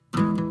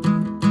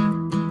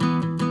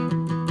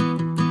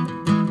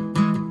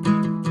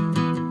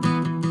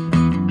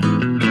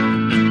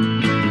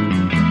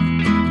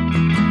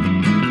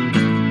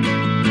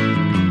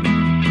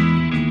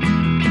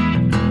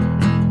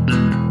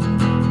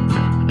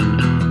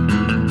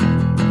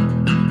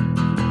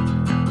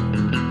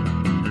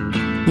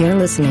You're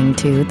listening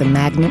to the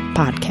Magnet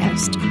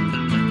Podcast.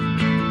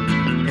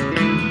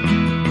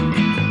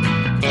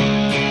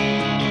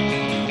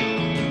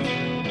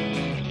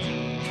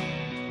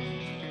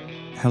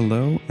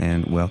 Hello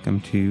and welcome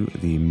to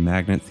the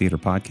Magnet Theater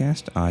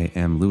Podcast. I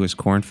am Louis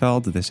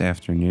Kornfeld. This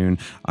afternoon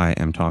I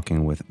am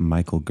talking with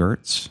Michael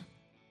Gertz,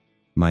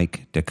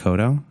 Mike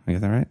Dakota, I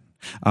get that right?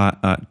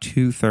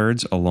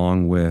 Two-thirds,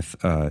 along with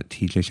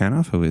TJ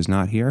Shanoff, who is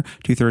not here,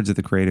 two-thirds of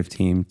the creative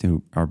team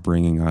who are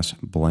bringing us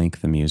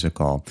Blank the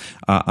Musical.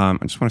 I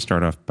just want to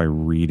start off by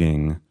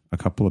reading a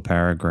couple of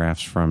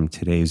paragraphs from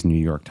today's New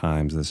York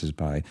Times. This is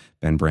by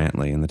Ben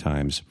Brantley in the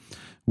Times.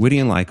 Witty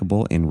and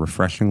likable in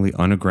refreshingly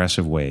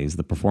unaggressive ways,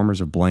 the performers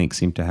of Blank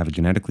seem to have a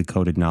genetically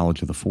coded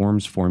knowledge of the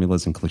forms,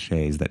 formulas, and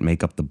cliches that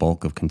make up the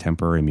bulk of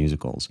contemporary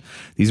musicals.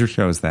 These are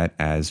shows that,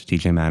 as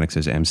TJ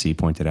Mannix's MC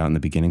pointed out in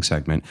the beginning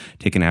segment,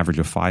 take an average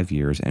of 5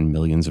 years and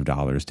millions of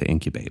dollars to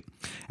incubate.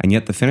 And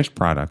yet the finished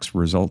products,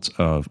 results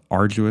of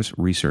arduous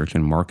research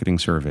and marketing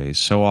surveys,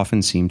 so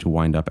often seem to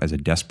wind up as a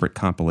desperate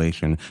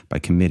compilation by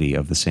committee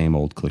of the same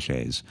old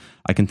cliches.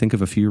 I can think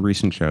of a few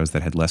recent shows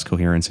that had less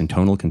coherence and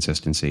tonal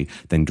consistency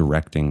than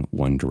directing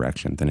One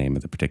Direction, the name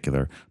of the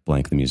particular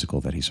Blank the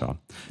Musical that he saw.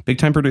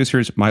 Big-time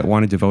producers might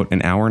want to devote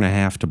an hour and a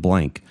half to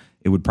Blank.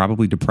 It would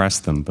probably depress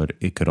them, but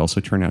it could also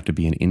turn out to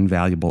be an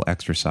invaluable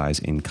exercise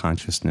in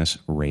consciousness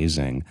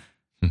raising.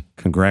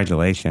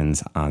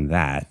 Congratulations on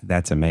that.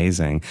 That's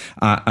amazing.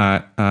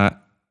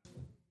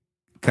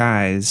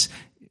 Guys,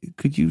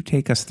 could you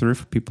take us through,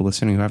 for people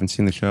listening who haven't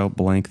seen the show,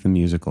 Blank the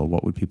Musical?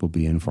 What would people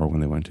be in for when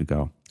they went to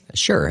go?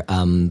 Sure.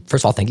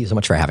 First of all, thank you so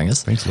much for having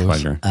us. Thanks, Louis.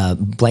 Pleasure.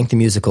 Blank the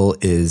Musical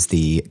is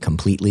the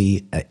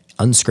completely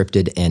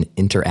unscripted and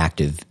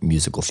interactive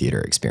musical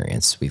theater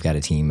experience. We've got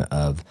a team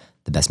of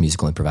the best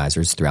musical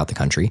improvisers throughout the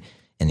country,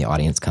 and the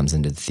audience comes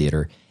into the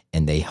theater,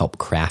 and they help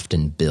craft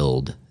and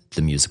build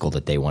the musical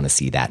that they want to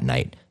see that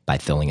night by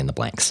filling in the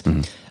blanks.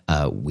 Mm-hmm.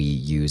 We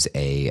use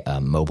a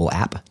mobile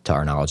app, to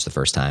our knowledge, the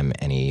first time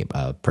any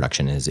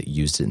production is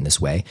used in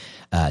this way,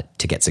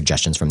 to get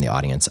suggestions from the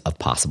audience of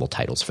possible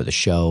titles for the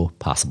show,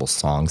 possible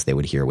songs they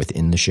would hear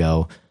within the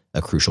show,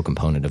 a crucial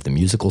component of the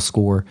musical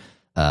score,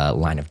 a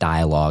line of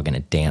dialogue, and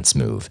a dance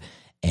move.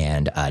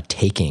 And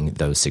taking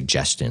those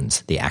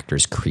suggestions, the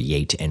actors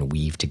create and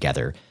weave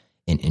together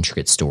an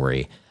intricate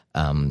story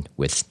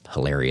with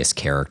hilarious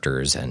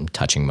characters and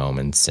touching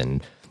moments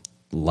and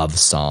love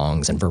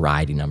songs and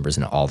variety numbers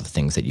and all the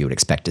things that you would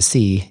expect to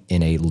see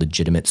in a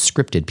legitimate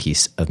scripted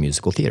piece of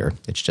musical theater.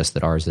 It's just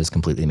that ours is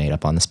completely made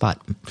up on the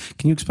spot.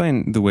 Can you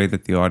explain the way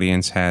that the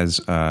audience has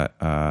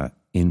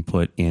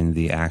input in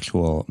the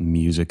actual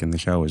music in the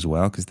show as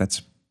well? Because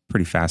that's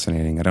pretty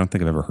fascinating. I don't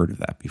think I've ever heard of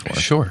that before.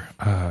 Sure.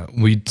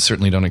 We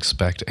certainly don't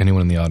expect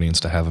anyone in the audience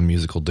to have a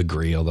musical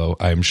degree, although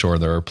I'm sure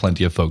there are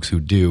plenty of folks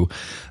who do.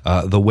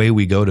 The way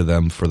we go to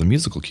them for the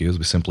musical cues,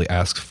 we simply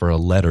ask for a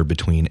letter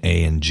between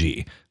A and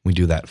G. We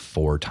do that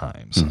 4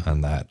 times,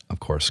 and that, of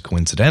course,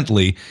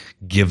 coincidentally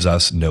gives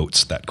us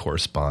notes that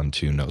correspond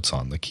to notes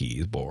on the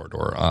keyboard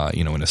or,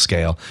 in a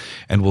scale,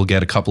 and we'll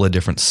get a couple of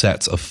different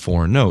sets of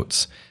 4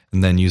 notes.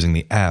 And then using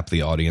the app,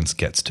 the audience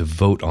gets to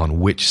vote on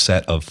which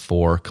set of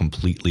 4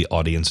 completely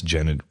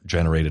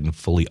audience-generated and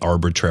fully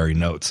arbitrary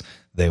notes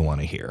they want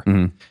to hear.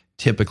 Mm-hmm.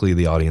 Typically,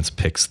 the audience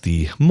picks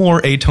the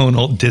more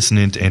atonal,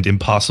 dissonant, and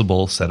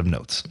impossible set of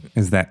notes.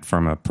 Is that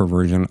from a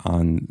perversion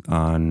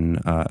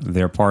on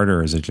their part,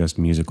 or is it just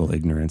musical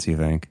ignorance, you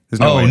think?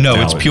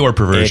 It's pure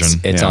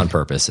perversion. It's on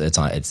purpose.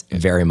 It's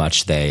very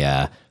much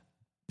they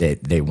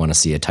want to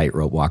see a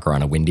tightrope walker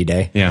on a windy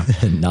day,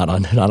 not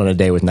on a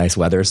day with nice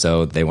weather.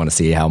 So they want to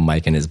see how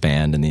Mike and his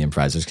band and the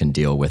improvisers can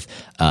deal with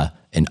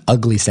an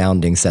ugly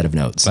sounding set of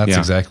notes. That's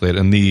exactly it.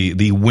 And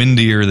the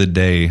windier the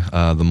day,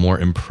 the more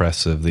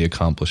impressive the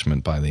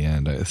accomplishment by the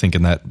end. I think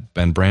in that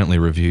Ben Brantley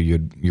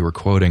review you were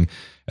quoting,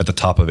 at the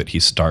top of it, he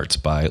starts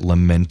by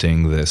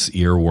lamenting this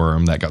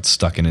earworm that got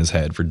stuck in his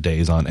head for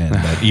days on end,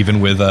 that even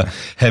with a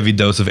heavy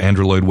dose of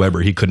Andrew Lloyd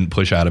Webber, he couldn't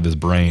push out of his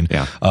brain.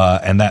 Yeah.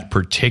 And that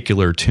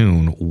particular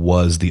tune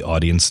was the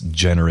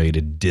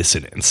audience-generated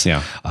dissonance.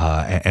 Yeah.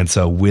 And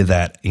so with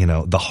that,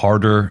 the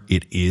harder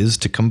it is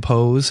to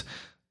compose,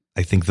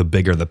 I think the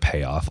bigger the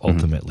payoff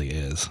ultimately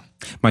is.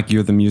 Mike,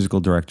 you're the musical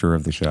director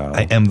of the show.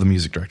 I am the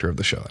music director of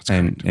the show. That's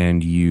correct.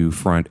 And you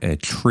front a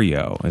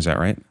trio, is that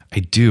right? I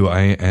do.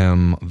 I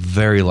am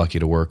very lucky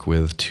to work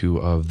with 2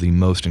 of the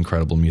most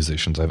incredible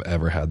musicians I've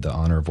ever had the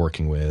honor of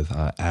working with,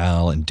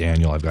 Al and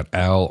Daniel. I've got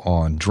Al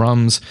on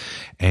drums,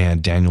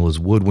 and Daniel is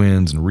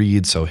woodwinds and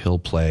reeds, so he'll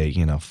play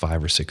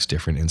 5 or 6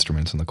 different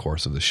instruments in the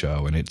course of the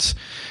show. And it's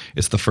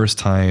the first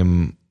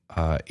time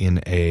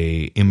in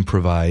a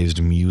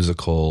improvised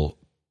musical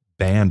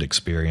band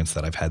experience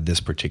that I've had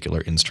this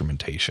particular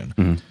instrumentation.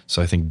 Mm-hmm.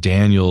 So I think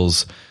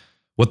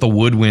what the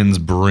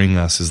woodwinds bring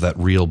us is that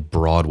real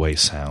Broadway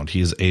sound. He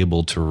is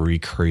able to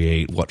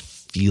recreate what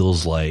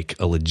feels like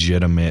a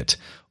legitimate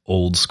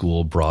old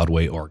school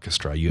Broadway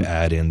orchestra. You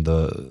add in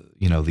the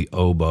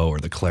oboe or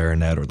the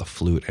clarinet or the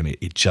flute, and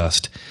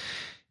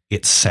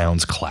it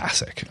sounds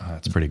classic.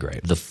 It's pretty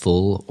great. The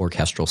full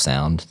orchestral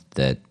sound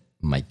that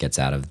Mike gets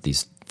out of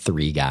these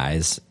 3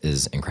 guys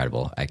is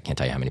incredible. I can't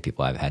tell you how many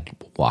people I've had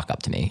walk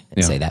up to me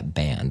and say that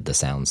band, the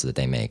sounds that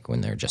they make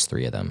when they're just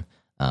 3 of them,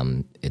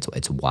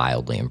 it's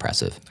wildly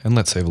impressive. And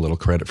let's save a little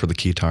credit for the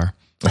keytar.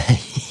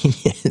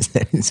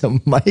 So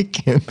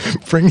Mike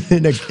brings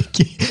in a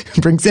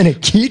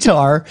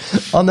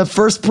keytar on the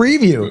first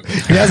preview.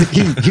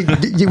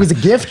 It was a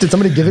gift. Did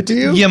somebody give it to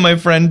you? Yeah, my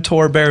friend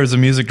Tor Bear is a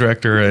music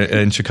director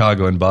in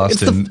Chicago and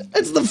Boston.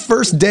 It's the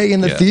first day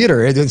in the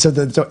theater,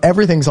 so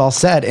everything's all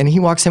set, and he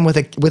walks in with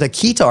a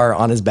keytar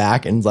on his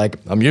back and is like,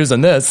 "I'm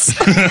using this,"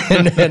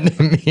 and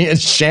me and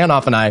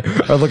Shanoff and I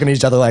are looking at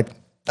each other like,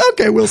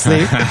 "Okay, we'll see."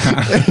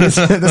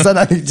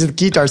 The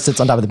keytar sits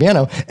on top of the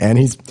piano, and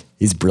he's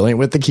brilliant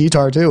with the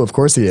keytar too. Of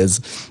course he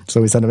is. So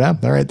we sent him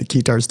out. All right, the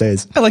keytar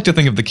stays. I like to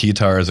think of the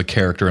keytar as a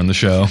character in the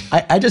show.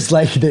 I just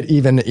like that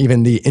even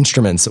the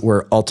instruments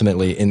were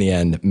ultimately, in the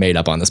end, made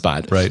up on the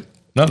spot. Right.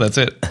 No, that's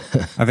it.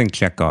 I think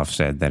Chekhov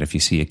said that if you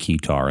see a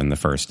keytar in the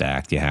first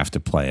act, you have to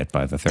play it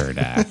by the third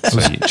act.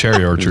 So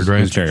Cherry Orchard,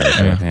 right? Cherry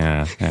Orchard,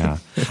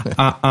 yeah.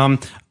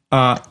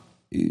 I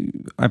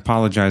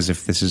apologize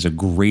if this is a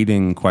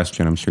grating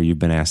question. I'm sure you've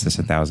been asked this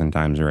 1,000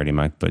 times already,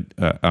 Mike. But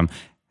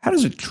how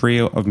does a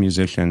trio of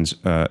musicians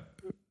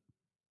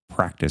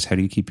practice? How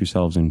do you keep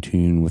yourselves in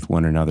tune with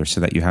one another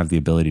so that you have the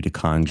ability to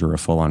conjure a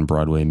full-on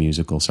Broadway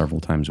musical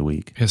several times a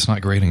week? It's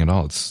not grating at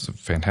all. It's a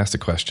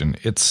fantastic question.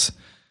 It's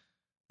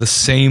the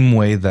same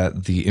way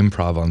that the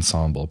improv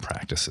ensemble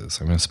practices.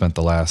 I mean, I've spent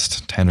the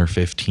last 10 or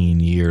 15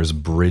 years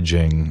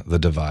bridging the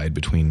divide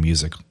between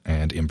music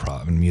and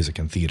improv and music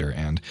and theater.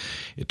 And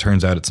it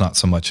turns out it's not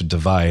so much a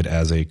divide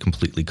as a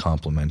completely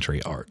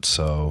complementary art.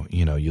 So,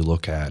 you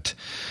look at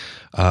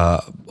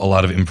a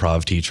lot of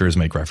improv teachers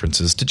make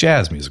references to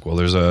jazz music. Well,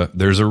 there's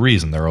a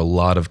reason. There are a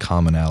lot of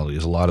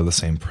commonalities, a lot of the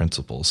same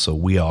principles. So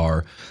we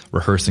are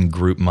rehearsing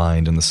group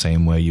mind in the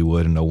same way you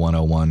would in a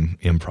 101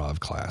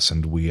 improv class,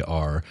 and we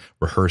are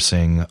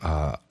rehearsing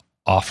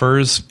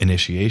offers,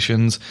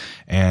 initiations,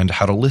 and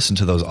how to listen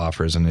to those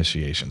offers,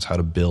 initiations, how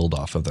to build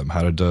off of them,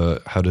 how to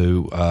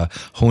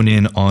hone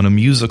in on a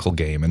musical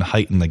game and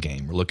heighten the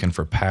game. We're looking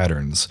for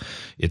patterns.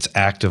 It's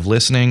active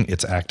listening.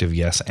 It's active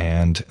yes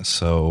and.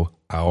 So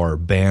our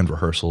band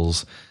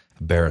rehearsals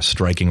bear a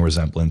striking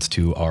resemblance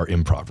to our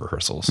improv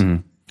rehearsals.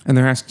 Mm. And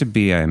there has to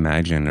be, I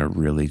imagine, a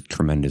really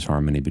tremendous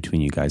harmony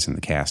between you guys and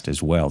the cast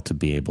as well to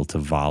be able to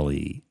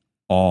volley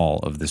all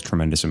of this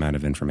tremendous amount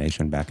of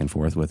information back and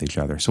forth with each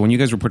other. So when you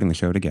guys were putting the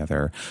show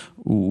together,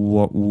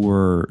 what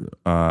were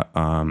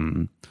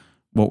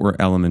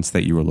elements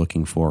that you were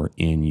looking for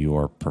in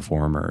your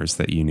performers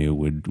that you knew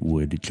would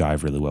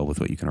jive really well with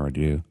what you can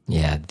already do?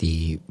 Yeah,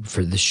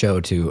 for the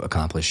show to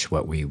accomplish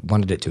what we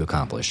wanted it to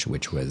accomplish,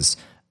 which was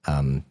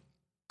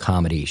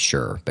comedy,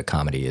 sure, but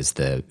comedy is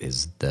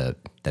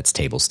that's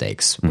table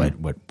stakes.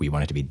 Mm-hmm. What we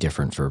wanted to be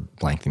different for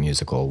Blank the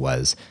Musical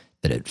was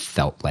that it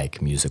felt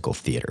like musical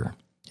theater.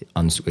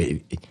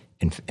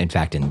 In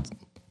fact, in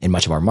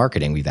much of our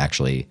marketing, we've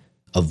actually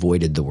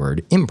avoided the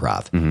word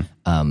improv.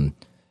 Mm-hmm.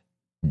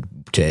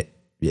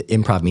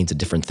 Improv means a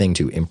different thing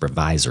to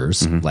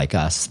improvisers like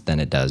us than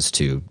it does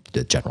to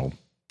the general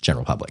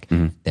public.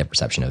 Mm-hmm. They have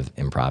perception of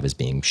improv as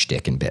being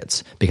shtick and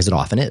bits, because it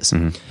often is.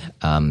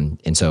 Mm-hmm.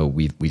 And so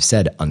we've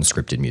said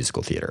unscripted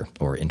musical theater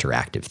or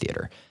interactive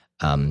theater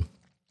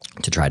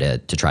to try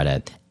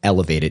to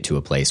elevate it to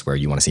a place where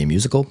you want to see a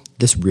musical.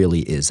 This really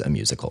is a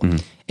musical.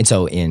 Mm-hmm. And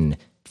so in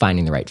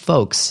finding the right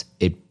folks,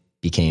 it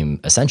became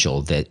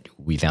essential that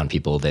we found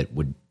people that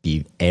would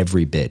be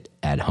every bit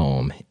at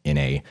home in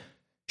a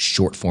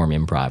short form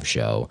improv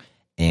show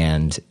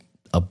and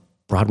a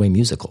Broadway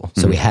musical.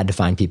 So we had to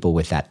find people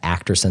with that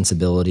actor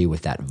sensibility,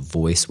 with that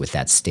voice, with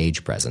that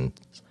stage presence,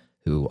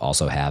 who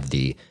also have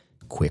the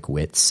quick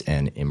wits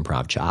and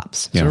improv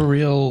chops. It's a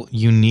real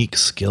unique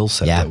skill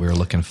set that we were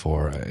looking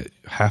for.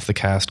 Half the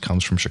cast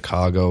comes from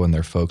Chicago, and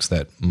they're folks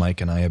that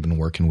Mike and I have been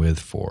working with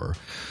for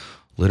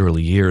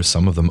literally years,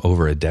 some of them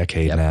over a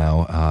decade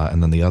now.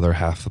 And then the other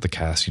half of the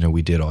cast,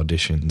 we did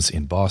auditions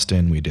in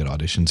Boston. We did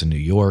auditions in New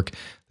York.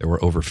 There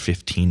were over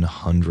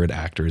 1,500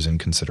 actors in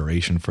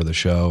consideration for the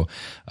show.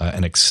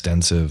 An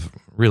extensive,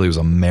 really it was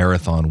a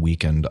marathon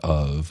weekend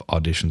of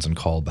auditions and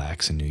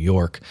callbacks in New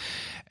York.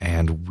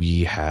 And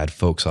we had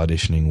folks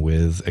auditioning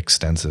with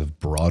extensive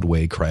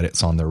Broadway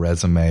credits on their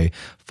resume,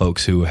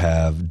 folks who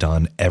have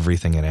done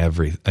everything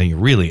and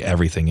really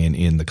everything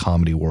in the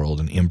comedy world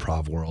and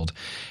improv world.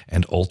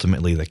 And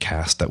ultimately, the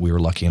cast that we were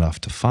lucky enough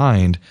to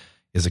find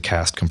is a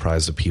cast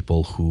comprised of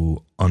people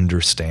who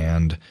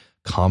understand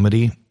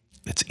comedy.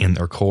 It's in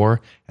their core,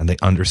 and they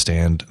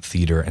understand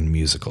theater and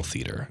musical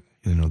theater.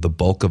 The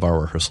bulk of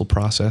our rehearsal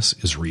process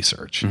is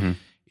research. Mm-hmm.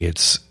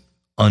 It's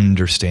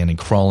understanding,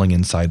 crawling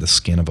inside the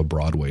skin of a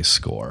Broadway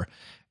score.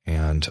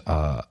 And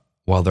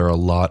while there are a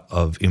lot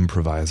of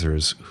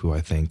improvisers who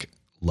I think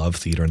love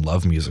theater and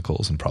love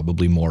musicals, and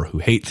probably more who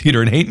hate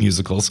theater and hate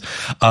musicals,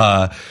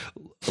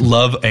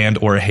 love and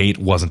or hate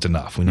wasn't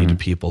enough. We needed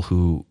people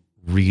who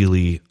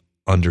really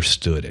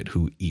understood it,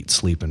 who eat,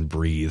 sleep, and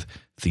breathe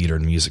theater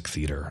and music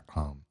theater.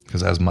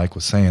 Because as Mike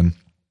was saying,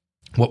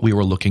 what we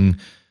were looking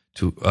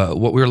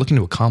what we were looking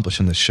to accomplish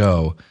in the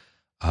show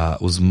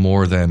was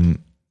more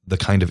than the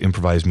kind of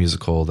improvised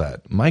musical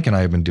that Mike and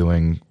I have been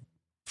doing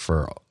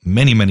for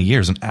many, many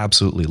years and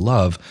absolutely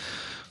love,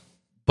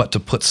 but to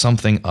put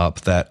something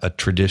up that a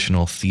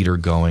traditional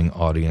theater-going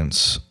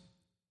audience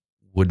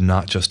would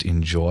not just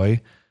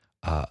enjoy,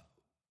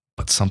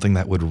 but something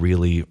that would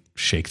really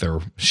shake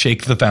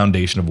the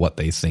foundation of what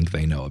they think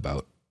they know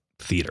about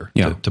theater.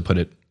 Yeah. To put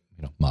it,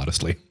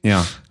 modestly.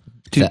 Yeah.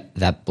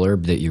 That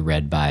blurb that you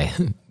read by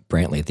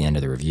Brantley at the end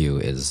of the review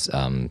is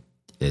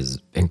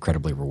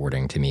incredibly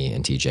rewarding to me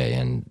and TJ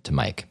and to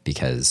Mike,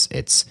 because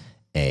it's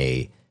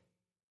a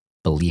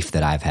belief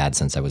that I've had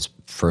since I was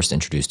first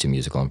introduced to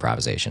musical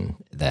improvisation,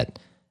 that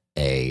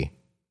a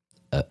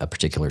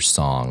particular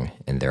song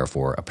and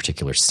therefore a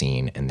particular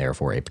scene and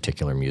therefore a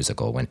particular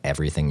musical, when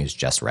everything is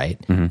just right,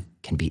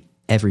 can be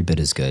every bit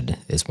as good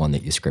as one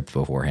that you script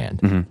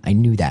beforehand. I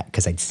knew that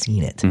because I'd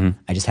seen it.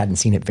 I just hadn't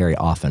seen it very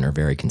often or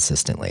very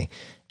consistently.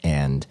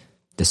 And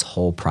this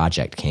whole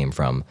project came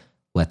from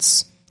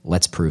let's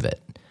prove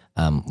it.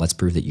 Let's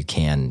prove that you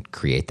can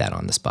create that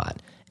on the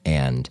spot.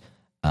 And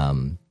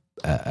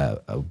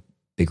a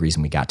big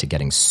reason we got to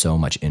getting so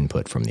much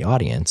input from the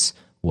audience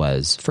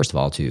was, first of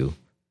all, to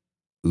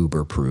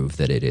uber prove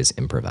that it is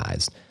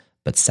improvised,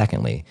 but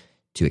secondly,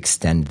 to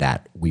extend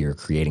that we are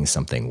creating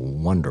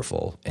something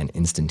wonderful and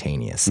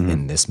instantaneous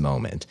in this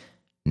moment.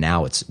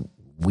 Now it's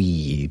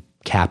we,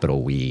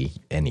 capital we,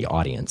 and the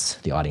audience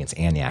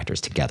and the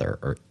actors together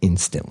are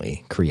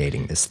instantly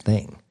creating this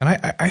thing. And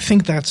I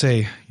think that's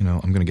I'm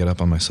going to get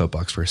up on my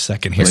soapbox for a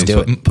second here. Let's do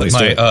it. Put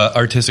my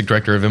artistic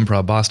director of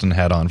Improv Boston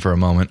hat on for a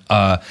moment.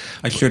 I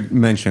should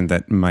mention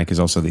that Mike is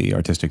also the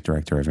artistic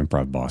director of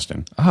Improv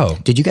Boston. Oh.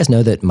 Did you guys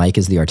know that Mike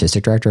is the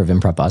artistic director of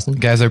Improv Boston?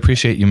 Guys, I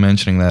appreciate you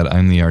mentioning that.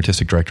 I'm the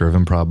artistic director of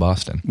Improv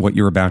Boston. What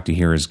you're about to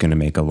hear is going to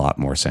make a lot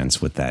more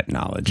sense with that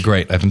knowledge.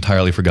 Great. I've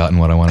entirely forgotten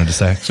what I wanted to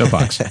say.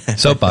 Soapbox.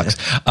 Soapbox.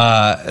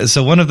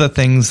 So one of the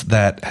things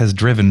that has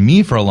driven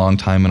me for a long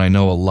time, and I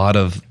know a lot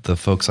of the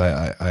folks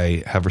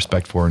I have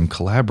respect for and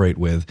collaborate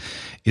with,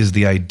 is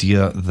the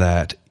idea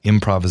that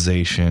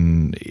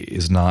improvisation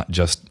is not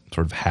just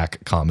sort of hack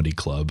comedy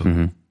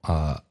club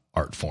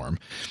art form.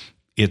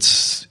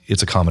 It's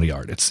a comedy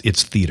art.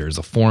 It's theater. It's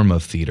a form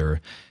of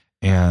theater.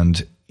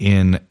 And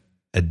in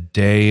a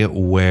day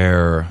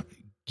where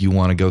you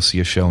want to go see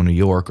a show in New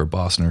York or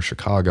Boston or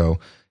Chicago,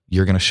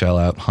 you're going to shell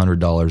out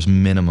 $100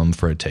 minimum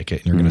for a ticket,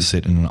 and you're going to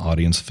sit in an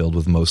audience filled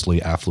with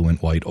mostly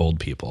affluent white old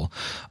people.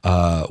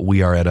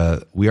 We are at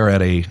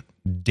a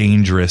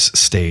dangerous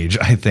stage,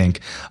 I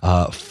think,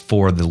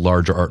 for the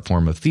larger art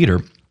form of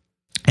theater.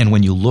 And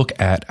when you look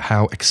at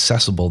how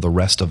accessible the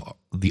rest of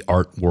the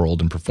art world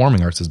and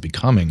performing arts is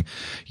becoming,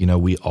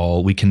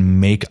 we can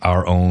make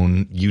our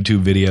own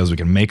YouTube videos, we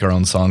can make our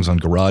own songs on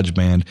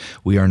GarageBand.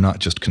 We are not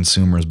just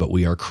consumers, but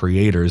we are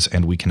creators,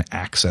 and we can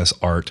access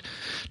art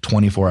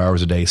 24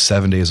 hours a day,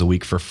 7 days a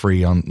week for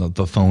free on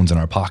the phones in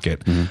our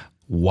pocket.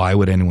 Why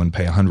would anyone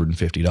pay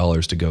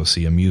 $150 to go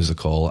see a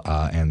musical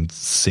and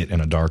sit in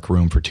a dark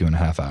room for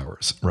 2.5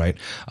 hours, right?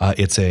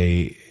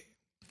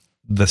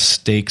 The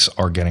stakes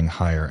are getting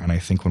higher, and I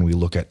think when we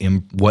look at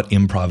what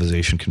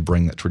improvisation can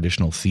bring that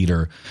traditional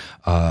theater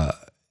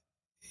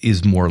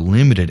is more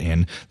limited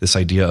in, this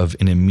idea of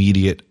an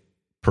immediate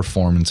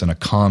performance and a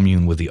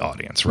commune with the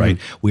audience, right?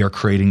 We are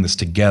creating this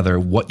together.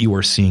 What you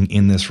are seeing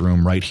in this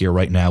room right here,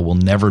 right now, will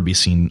never be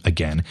seen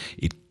again.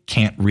 It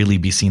can't really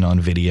be seen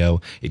on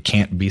video. It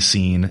can't be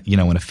seen, in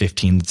a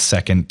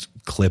 15-second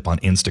clip on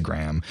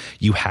Instagram.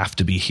 You have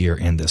to be here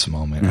in this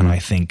moment. And I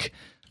think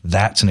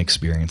that's an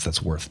experience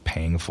that's worth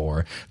paying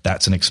for.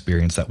 That's an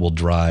experience that will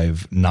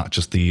drive not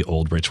just the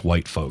old rich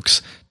white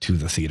folks to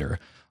the theater.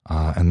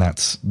 And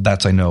that's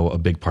I know, a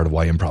big part of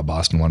why Improv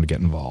Boston wanted to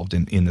get involved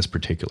in this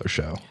particular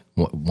show.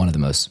 One of the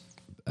most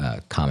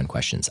common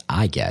questions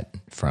I get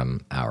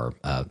from our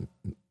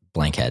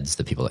Blankheads,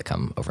 the people that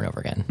come over and over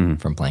again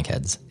from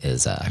Blankheads,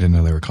 is I didn't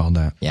know they were called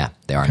that. Yeah,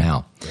 they are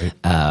now.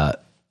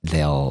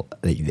 They'll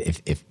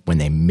if when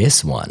they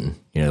miss one,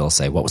 they'll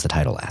say, "What was the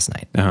title last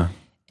night?"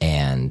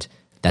 And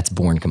that's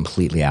born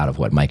completely out of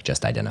what Mike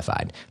just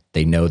identified.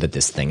 They know that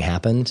this thing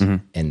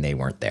happened and they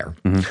weren't there.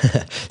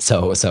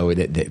 So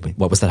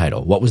what was the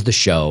title? What was the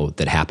show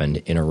that happened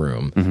in a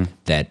room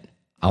that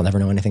I'll never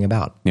know anything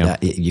about? Yeah.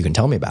 You can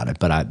tell me about it,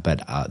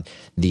 but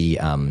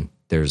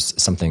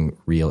there's something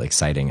real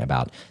exciting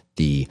about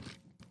the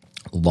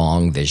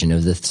long vision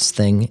of this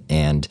thing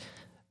and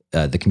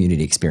the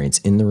community experience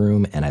in the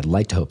room. And I'd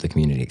like to hope the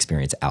community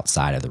experience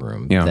outside of the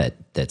room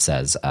that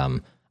says,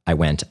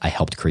 I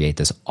helped create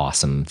this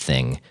awesome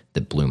thing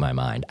that blew my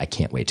mind. I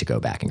can't wait to go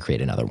back and create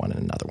another one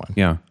and another one.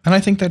 Yeah. And I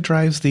think that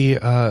drives the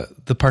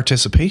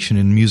participation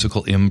in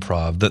musical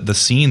improv. The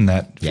scene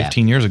that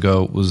 15 years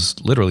ago was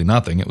literally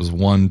nothing. It was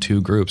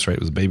 1-2 groups, right? It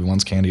was Baby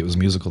Wants Candy. It was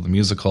the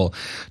musical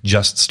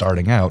just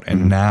starting out.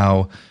 And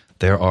now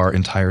there are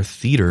entire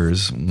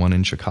theaters, one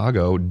in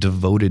Chicago,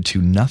 devoted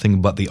to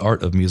nothing but the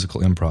art of musical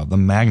improv. The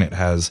Magnet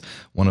has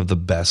one of the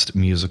best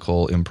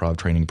musical improv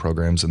training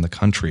programs in the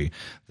country.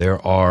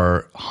 There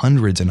are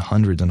hundreds and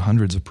hundreds and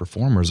hundreds of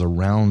performers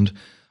around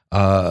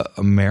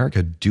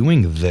America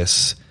doing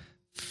this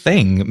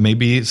thing.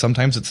 Maybe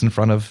sometimes it's in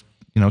front of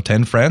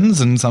 10 friends,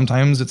 and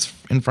sometimes it's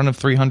in front of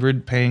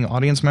 300 paying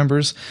audience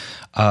members.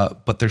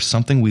 But there's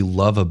something we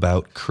love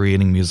about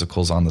creating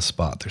musicals on the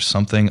spot. There's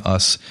something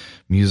us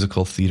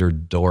musical theater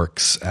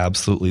dorks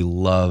absolutely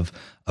love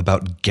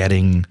about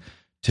getting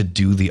to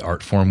do the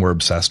art form we're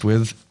obsessed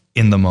with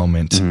in the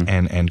moment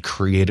and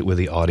create it with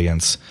the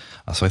audience.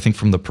 So I think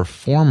from the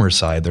performer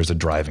side, there's a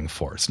driving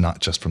force, not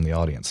just from the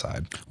audience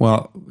side.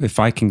 Well, if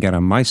I can get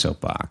on my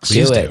soapbox.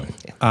 Do it.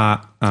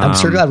 I'm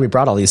so glad we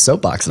brought all these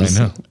soapboxes.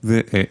 I know.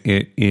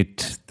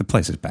 The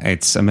place is bad.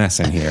 It's a mess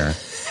in here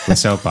with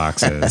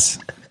soapboxes.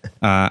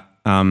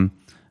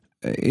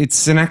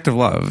 It's an act of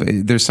love.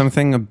 There's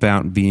something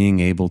about being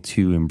able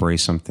to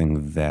embrace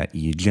something that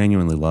you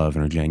genuinely love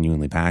and are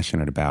genuinely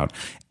passionate about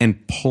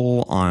and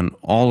pull on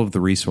all of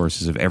the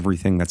resources of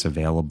everything that's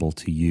available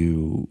to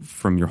you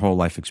from your whole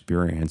life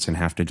experience and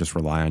have to just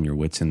rely on your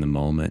wits in the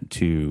moment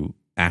to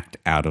act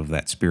out of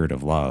that spirit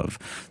of love.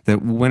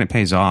 That when it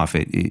pays off,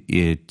 I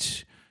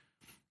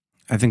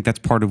think that's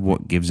part of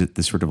what gives it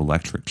this sort of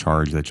electric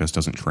charge that just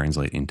doesn't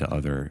translate into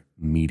other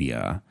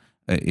media.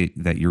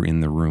 That you're in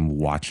the room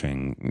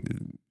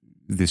watching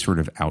this sort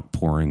of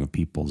outpouring of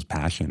people's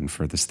passion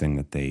for this thing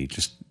that they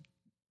just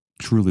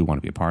truly want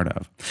to be a part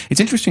of. It's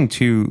interesting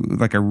too,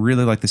 like I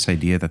really like this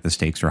idea that the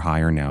stakes are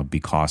higher now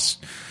because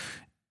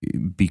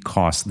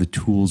the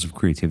tools of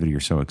creativity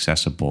are so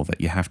accessible that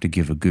you have to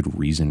give a good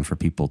reason for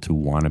people to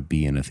want to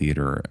be in a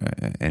theater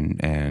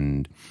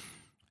and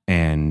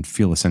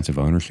feel a sense of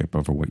ownership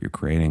over what you're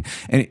creating.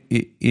 And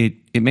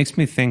it makes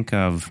me think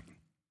of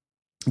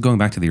going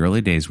back to the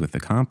early days with the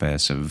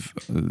Compass, of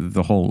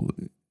the whole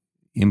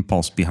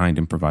impulse behind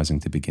improvising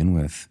to begin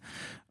with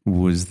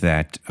was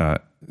that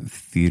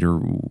theater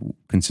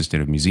consisted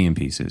of museum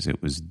pieces.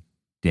 It was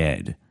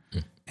dead.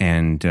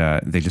 And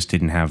they just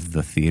didn't have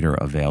the theater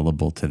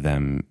available to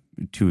them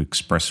to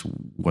express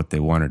what they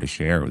wanted to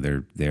share,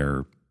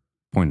 their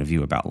point of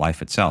view about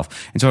life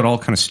itself. And so it all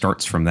kind of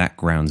starts from that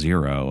ground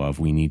zero of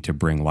we need to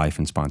bring life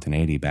and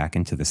spontaneity back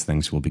into this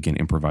thing, so we'll begin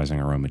improvising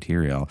our own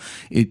material.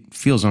 It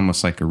feels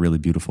almost like a really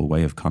beautiful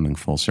way of coming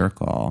full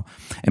circle.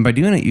 And by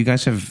doing it, you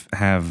guys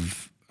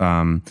have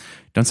done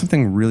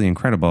something really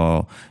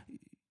incredible.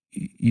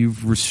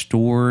 You've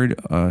restored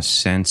a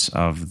sense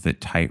of the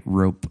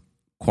tightrope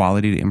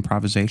quality to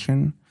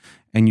improvisation,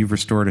 and you've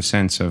restored a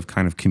sense of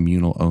kind of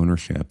communal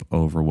ownership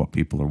over what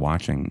people are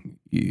watching.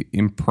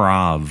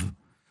 Improv,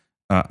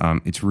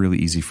 it's really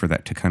easy for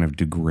that to kind of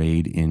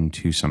degrade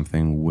into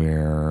something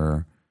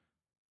where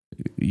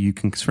you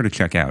can sort of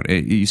check out.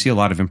 You see a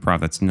lot of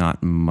improv that's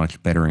not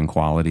much better in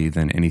quality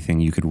than anything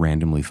you could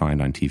randomly find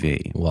on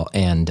TV. Well,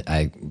 and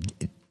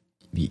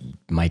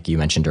Mike, you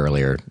mentioned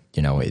earlier,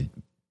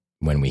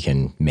 when we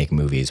can make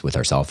movies with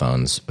our cell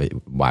phones,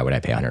 why would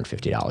I pay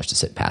 $150 to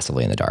sit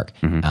passively in the dark?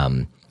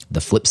 Mm-hmm.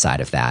 The flip side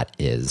of that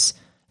is,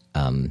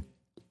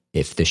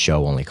 if the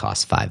show only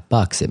costs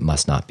 $5, it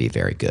must not be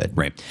very good.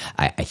 Right.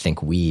 I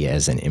think we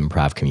as an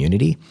improv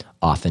community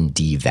often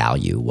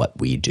devalue what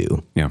we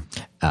do. Yeah.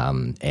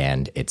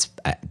 And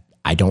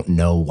I don't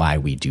know why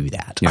we do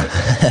that. Yeah.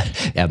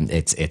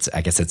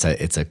 I guess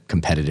it's a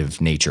competitive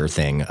nature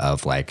thing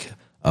of like,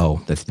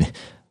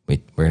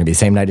 we're going to be the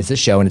same night as this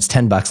show and it's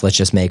 $10. Let's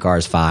just make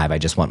ours $5. I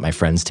just want my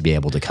friends to be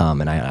able to come.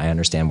 And I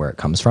understand where it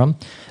comes from.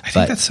 I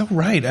think that's so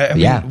right. I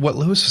mean, what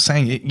Lewis was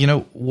saying,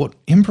 what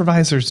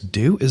improvisers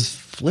do is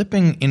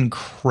flipping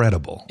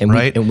incredible,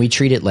 right? And we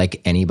treat it like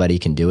anybody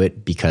can do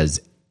it because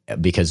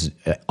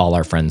all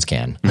our friends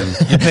can.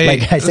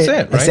 I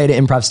say to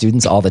improv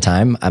students all the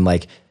time, I'm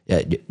like,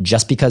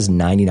 just because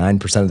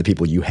 99% of the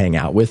people you hang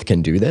out with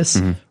can do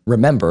this,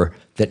 remember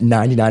that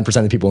 99%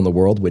 of the people in the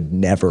world would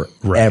never,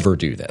 ever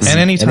do this. And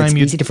anytime it's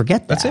easy to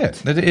forget that.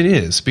 That's it. It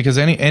is. Because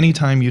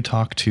anytime you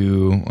talk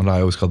to what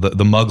I always call the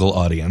muggle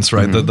audience,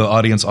 right? The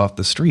audience off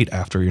the street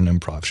after an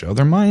improv show,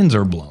 their minds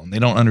are blown. They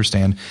don't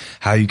understand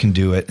how you can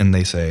do it. And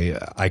they say,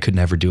 I could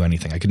never do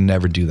anything. I could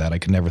never do that. I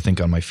could never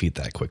think on my feet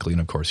that quickly.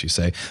 And of course you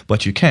say,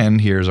 but you can.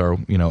 Here's our,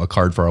 a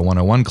card for our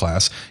 101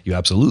 class. You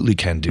absolutely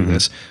can do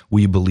this.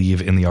 We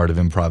believe in the art of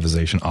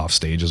improvisation off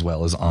stage as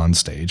well as on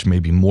stage,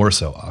 maybe more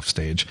so off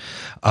stage.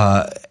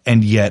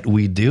 And yet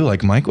we do,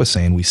 like Mike was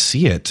saying, we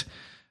see it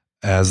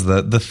as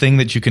the thing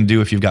that you can do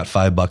if you've got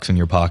 $5 in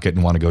your pocket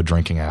and want to go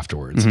drinking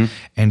afterwards.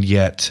 And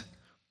yet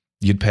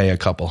you'd pay a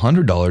couple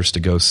 $100 to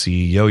go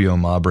see Yo-Yo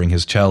Ma bring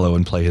his cello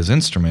and play his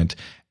instrument.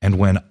 And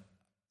when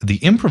the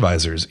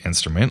improviser's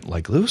instrument,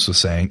 like Lewis was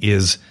saying,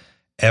 is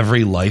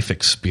every life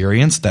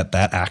experience that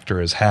actor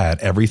has had,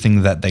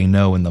 everything that they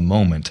know in the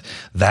moment,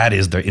 that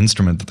is their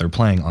instrument that they're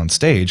playing on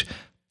stage.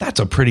 That's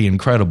a pretty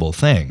incredible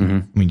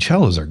thing. I mean,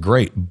 cellos are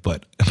great,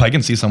 but if I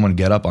can see someone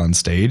get up on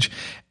stage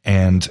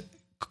and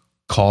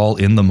call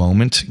in the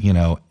moment,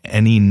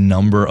 any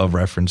number of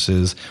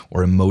references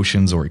or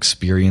emotions or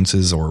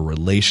experiences or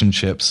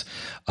relationships,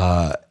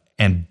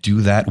 and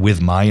do that with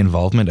my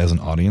involvement as an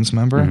audience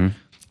member,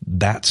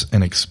 that's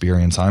an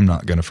experience I'm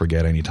not going to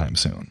forget anytime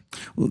soon.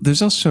 Well,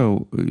 there's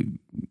also,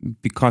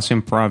 because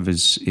improv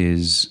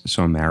is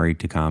so married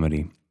to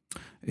comedy,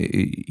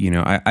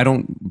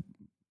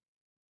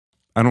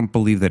 I don't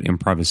believe that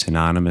improv is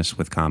synonymous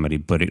with comedy,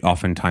 but it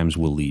oftentimes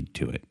will lead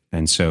to it.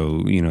 And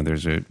so,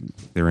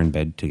 they're in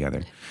bed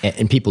together.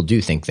 And people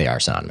do think they are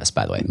synonymous,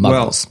 by the way.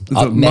 Muggles.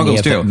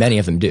 Muggles do. Many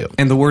of them do.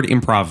 And the word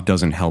improv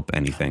doesn't help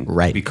anything.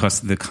 Right.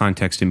 Because the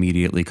context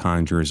immediately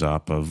conjures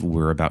up of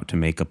we're about to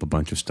make up a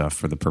bunch of stuff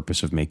for the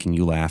purpose of making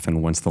you laugh.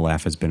 And once the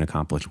laugh has been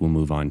accomplished, we'll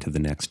move on to the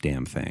next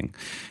damn thing.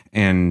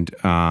 And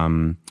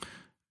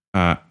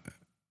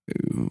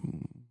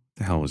the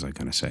hell was I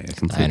going to say? I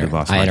completely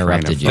lost my train of thought.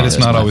 interrupted you. But it's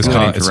not always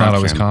comedy.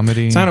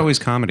 It's not always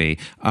comedy.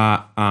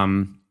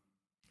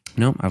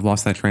 No, I've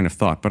lost that train of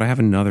thought, but I have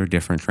another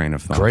different train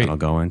of thought that I'll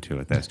go into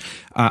with this.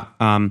 I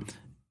want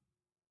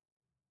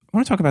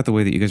to talk about the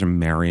way that you guys are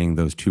marrying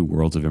those two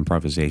worlds of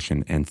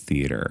improvisation and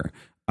theater.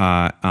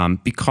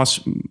 Because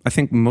I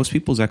think most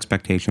people's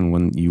expectation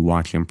when you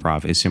watch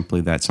improv is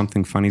simply that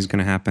something funny is going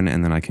to happen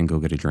and then I can go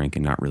get a drink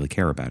and not really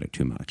care about it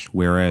too much.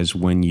 Whereas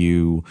when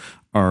you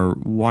are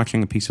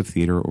watching a piece of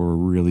theater or a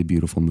really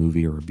beautiful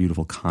movie or a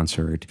beautiful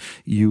concert,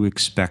 you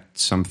expect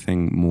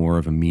something more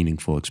of a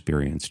meaningful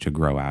experience to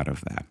grow out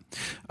of that.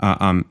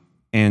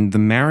 And the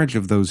marriage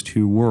of those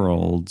two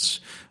worlds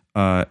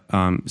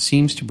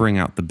seems to bring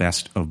out the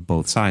best of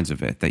both sides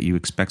of it, that you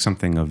expect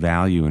something of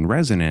value and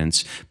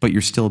resonance, but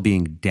you're still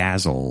being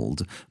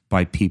dazzled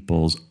by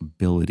people's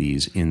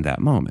abilities in that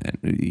moment,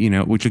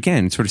 which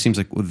again, sort of seems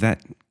like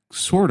that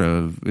sort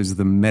of is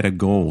the meta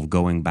goal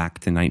going back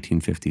to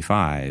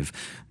 1955.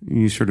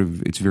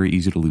 It's very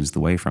easy to lose the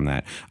way from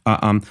that.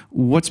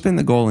 What's been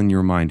the goal in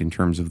your mind in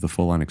terms of the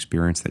full-on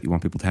experience that you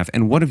want people to have?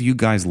 And what have you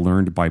guys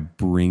learned by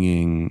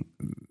bringing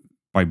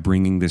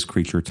this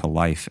creature to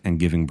life and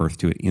giving birth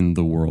to it in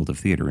the world of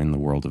theater, in the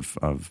world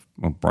of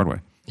Broadway?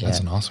 Yeah. That's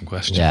an awesome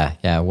question.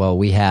 Yeah. Well,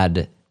 we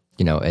had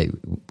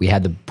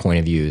the point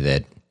of view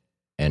that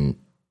an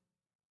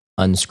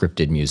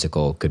unscripted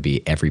musical could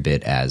be every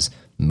bit as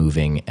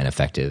moving and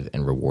effective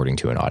and rewarding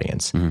to an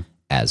audience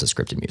as a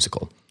scripted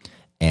musical.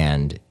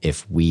 And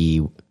if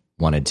we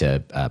wanted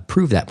to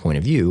prove that point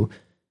of view,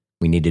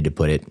 we needed to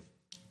put it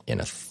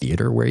in a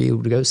theater where you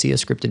would go see a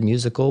scripted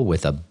musical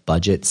with a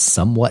budget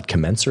somewhat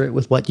commensurate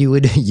with what you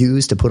would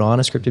use to put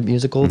on a scripted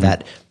musical,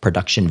 that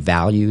production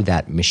value,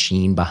 that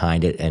machine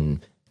behind it,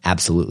 and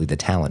absolutely the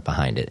talent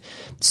behind it.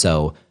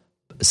 So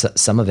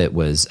some of it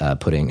was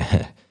putting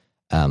our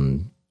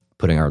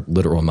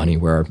literal money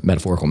where our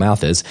metaphorical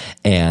mouth is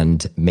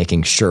and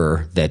making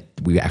sure that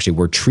we actually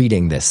were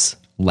treating this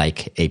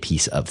like a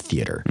piece of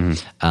theater.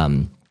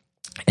 And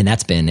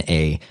that's been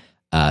a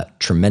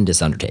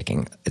tremendous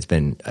undertaking. It's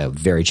been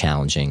very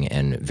challenging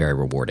and very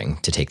rewarding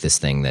to take this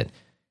thing that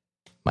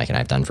Mike and I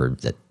have done for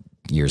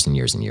years and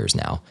years and years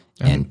now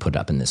and put it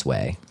up in this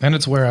way. And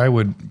it's where I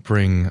would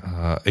bring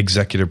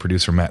executive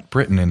producer Matt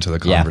Britton into the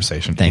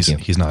conversation. Thank you.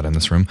 He's not in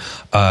this room.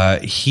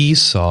 He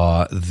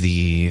saw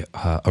the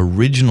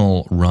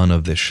original run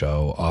of this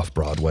show off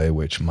Broadway,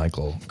 which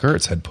Michael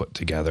Gertz had put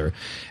together.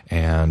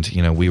 And,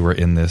 we were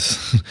in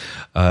this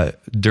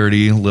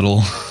dirty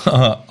little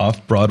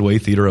off-Broadway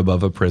theater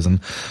above a prison.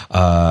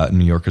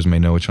 New Yorkers may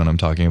know which one I'm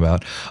talking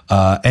about.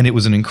 And it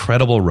was an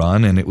incredible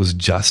run, and it was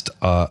just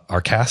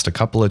our cast, a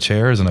couple of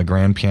chairs and a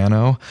grand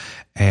piano.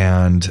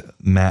 And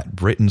Matt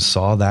Britton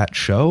saw that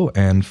show,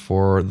 and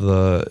for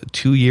the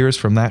 2 years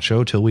from that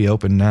show till we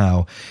open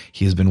now,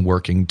 he's been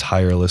working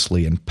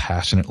tirelessly and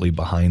passionately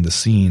behind the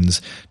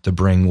scenes to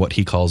bring what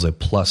he calls a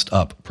plussed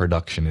up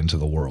production into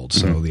the world.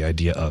 So the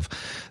idea of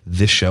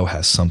this show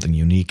has something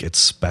unique, it's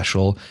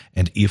special,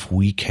 and if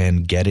we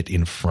can get it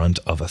in front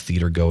of a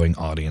theater going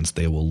audience,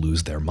 they will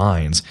lose their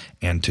minds.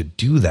 And to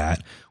do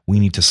that, we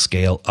need to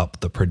scale up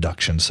the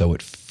production so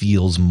it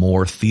feels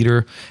more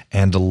theater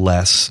and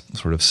less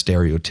sort of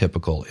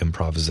stereotypical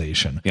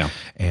improvisation. Yeah.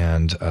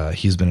 And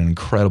he's been an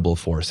incredible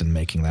force in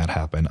making that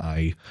happen.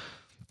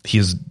 He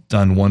has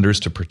done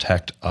wonders to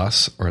protect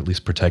us, or at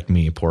least protect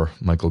me. Poor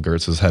Michael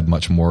Gertz has had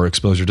much more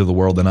exposure to the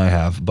world than I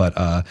have,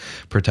 but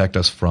protect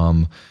us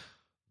from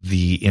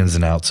the ins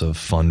and outs of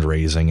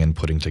fundraising and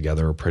putting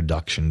together a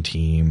production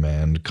team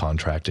and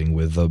contracting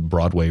with the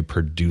Broadway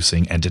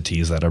producing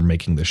entities that are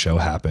making the show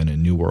happen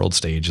and New World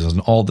Stages and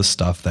all the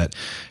stuff that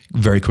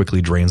very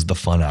quickly drains the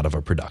fun out of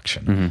a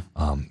production.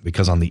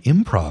 Because on the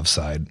improv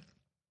side,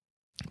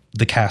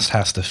 the cast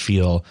has to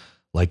feel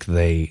like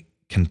they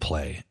can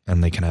play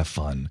and they can have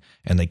fun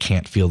and they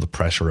can't feel the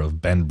pressure of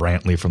Ben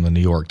Brantley from the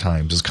New York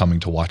Times is coming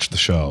to watch the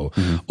show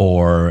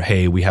or,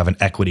 hey, we have an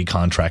equity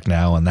contract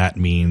now and that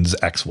means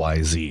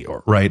XYZ,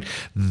 or right.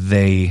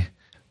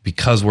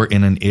 Because we're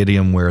in an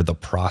idiom where the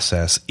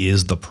process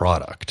is the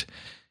product,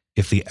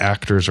 if the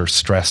actors are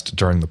stressed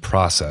during the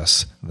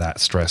process,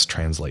 that stress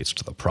translates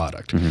to the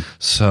product.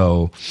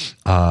 So,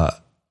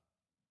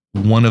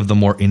 one of the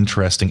more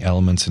interesting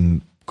elements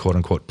in quote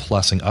unquote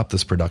plussing up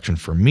this production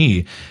for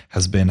me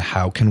has been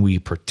how can we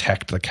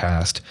protect the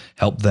cast,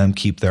 help them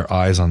keep their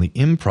eyes on the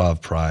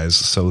improv prize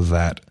so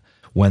that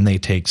when they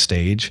take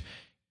stage,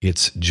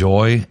 it's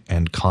joy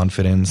and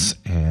confidence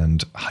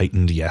and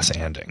heightened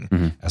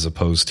yes-anding as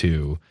opposed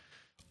to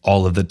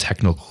all of the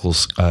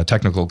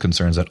technical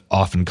concerns that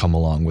often come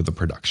along with a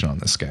production on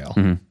this scale.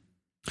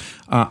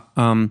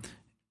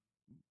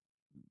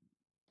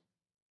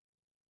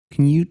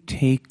 Can you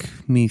take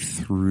me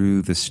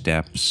through the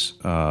steps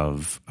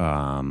of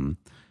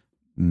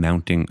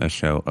mounting a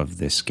show of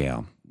this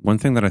scale? One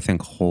thing that I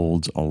think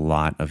holds a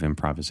lot of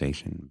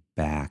improvisation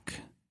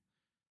back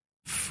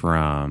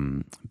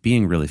from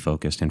being really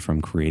focused and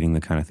from creating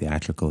the kind of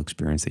theatrical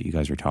experience that you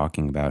guys are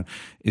talking about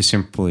is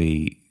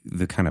simply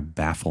the kind of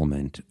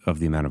bafflement of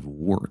the amount of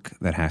work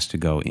that has to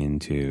go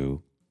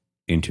into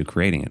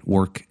creating it,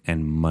 work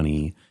and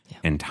money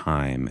and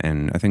time.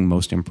 And I think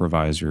most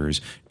improvisers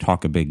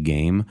talk a big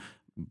game,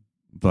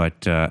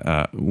 but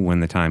when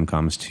the time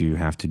comes to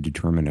have to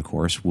determine a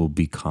course, they'll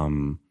be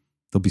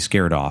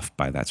scared off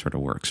by that sort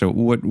of work. So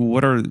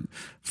what are,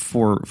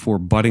 for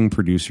budding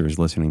producers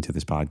listening to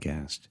this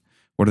podcast,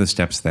 what are the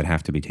steps that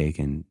have to be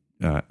taken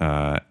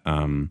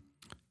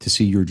to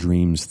see your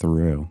dreams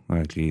through?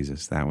 Oh,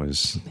 Jesus, that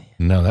was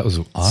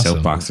awesome.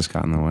 Soapbox just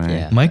got in the way.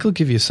 Yeah. Mike will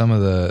give you some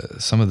of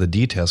the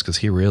details because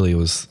he really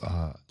was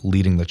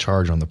leading the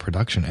charge on the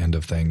production end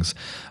of things.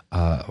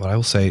 But I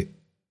will say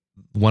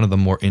one of the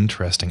more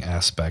interesting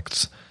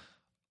aspects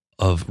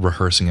of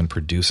rehearsing and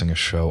producing a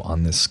show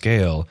on this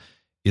scale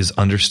is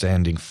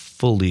understanding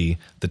fully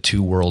the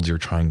two worlds you're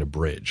trying to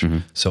bridge. Mm-hmm.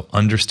 So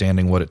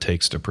understanding what it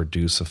takes to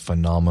produce a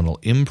phenomenal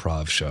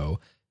improv show,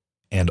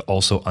 and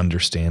also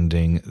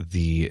understanding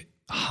the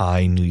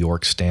high New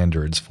York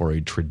standards for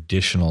a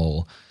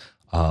traditional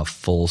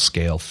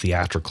full-scale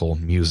theatrical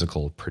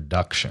musical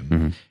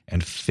production,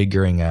 and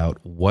figuring out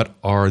what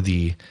are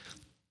the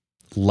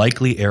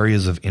likely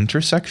areas of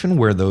intersection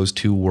where those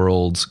two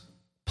worlds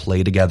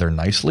play together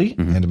nicely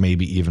and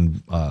maybe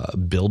even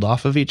build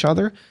off of each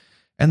other.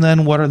 And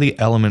then what are the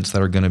elements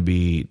that are going to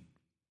be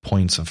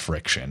points of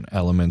friction,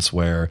 elements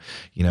where,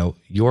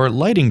 your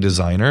lighting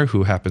designer,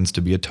 who happens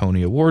to be a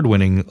Tony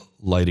Award-winning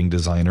lighting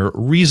designer,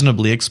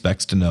 reasonably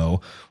expects to know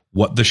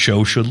what the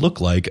show should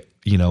look like,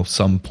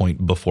 some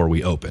point before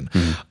we open.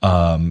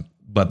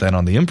 But then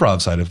on the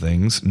improv side of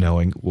things,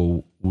 knowing,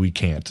 well, we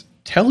can't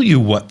tell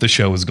you what the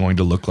show is going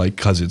to look like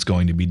because it's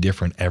going to be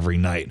different every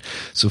night.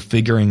 So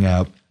figuring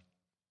out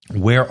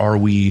where are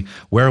we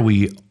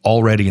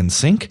already in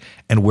sync,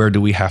 and where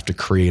do we have to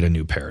create a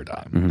new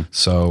paradigm?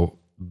 So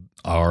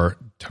our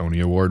Tony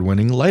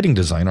Award-winning lighting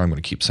designer, I'm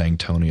going to keep saying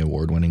Tony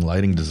Award-winning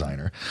lighting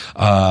designer,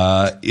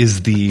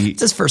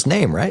 It's his first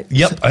name, right?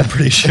 Yep, I'm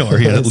pretty sure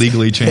he had it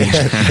legally changed.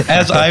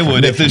 As I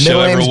would if this show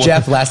Middle ever name's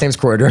Jeff, last name's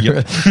Corder.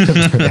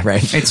 Yep.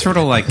 Right. It's sort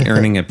of like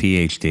earning a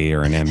PhD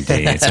or an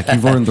MD. It's like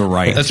you've earned the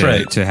right,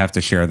 to have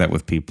to share that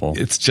with people.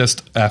 It's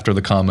just after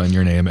the comma in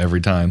your name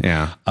every time.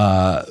 Yeah.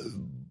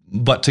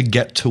 But to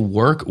get to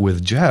work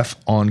with Jeff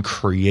on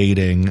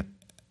creating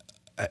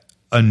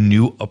a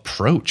new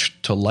approach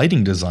to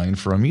lighting design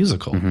for a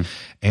musical,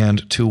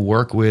 and to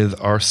work with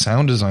our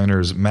sound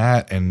designers,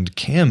 Matt and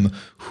Kim,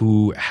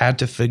 who had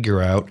to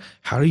figure out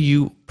how do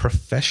you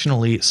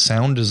professionally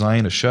sound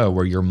design a show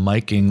where you're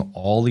miking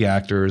all the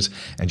actors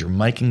and you're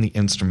miking the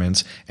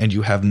instruments and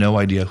you have no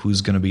idea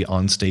who's going to be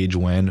on stage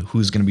when,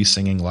 who's going to be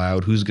singing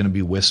loud, who's going to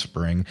be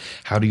whispering.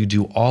 How do you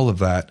do all of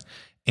that?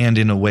 And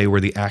in a way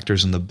where the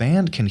actors and the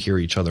band can hear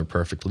each other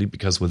perfectly,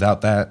 because without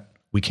that,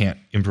 we can't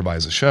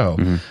improvise a show.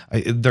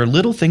 There are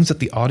little things that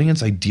the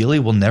audience ideally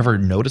will never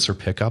notice or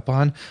pick up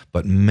on,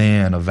 but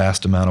man, a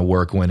vast amount of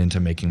work went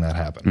into making that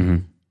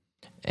happen.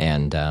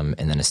 And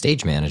then a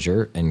stage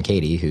manager, and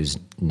Katie, who's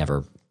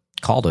never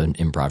called an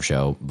improv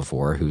show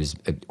before, who's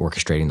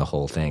orchestrating the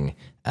whole thing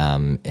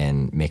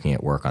and making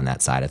it work on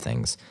that side of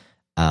things.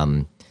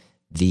 I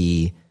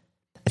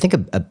think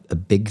a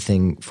big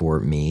thing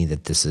for me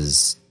that this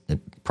is the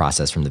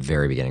process from the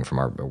very beginning, from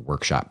our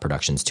workshop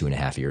productions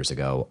 2.5 years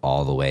ago,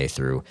 all the way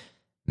through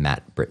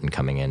Matt Britton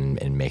coming in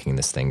and making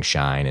this thing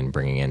shine and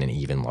bringing in an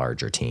even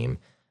larger team.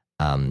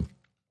 A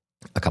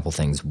couple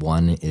things.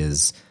 One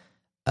is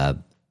a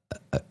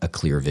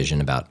clear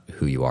vision about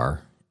who you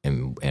are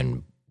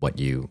and what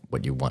you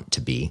want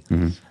to be.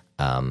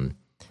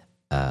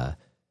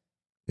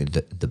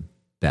 The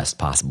best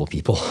possible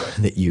people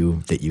that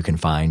you can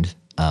find.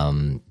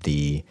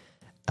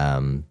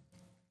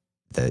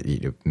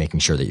 Making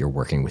sure that you're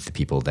working with the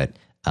people that,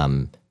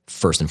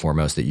 first and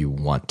foremost, that you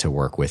want to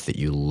work with, that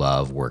you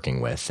love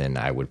working with, and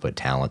I would put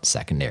talent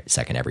second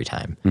every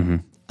time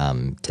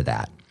to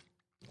that.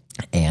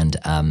 And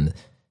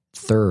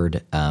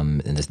third,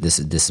 and this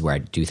is where I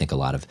do think a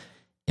lot of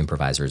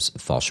improvisers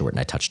fall short, and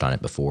I touched on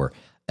it before.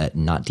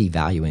 Not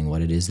devaluing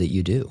what it is that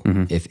you do.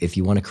 If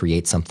you want to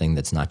create something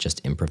that's not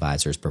just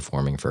improvisers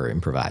performing for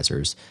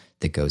improvisers,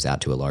 that goes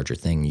out to a larger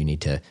thing, you need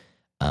to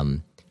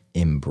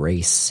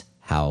embrace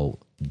how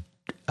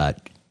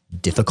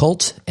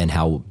difficult and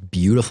how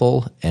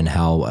beautiful and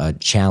how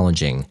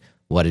challenging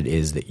what it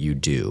is that you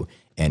do,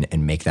 and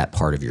make that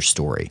part of your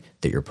story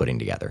that you're putting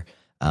together,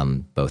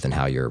 both in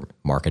how you're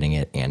marketing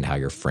it and how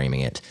you're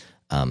framing it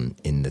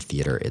in the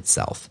theater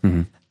itself.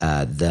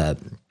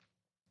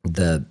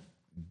 The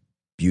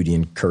beauty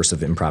and curse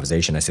of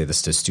improvisation, I say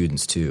this to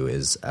students too,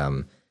 is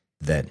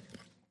that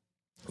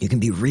you can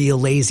be real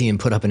lazy and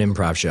put up an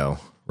improv show,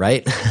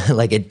 right?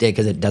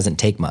 Because it doesn't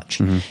take much.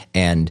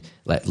 And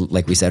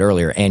like we said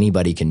earlier,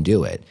 anybody can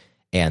do it.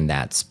 And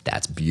that's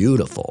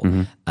beautiful.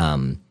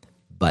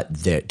 But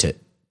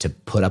to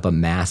put up a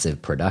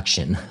massive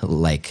production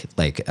like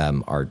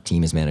our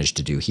team has managed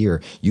to do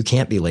here, you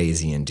can't be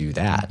lazy and do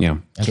that. Yeah.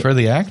 And for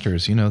the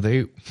actors,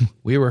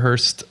 we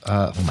rehearsed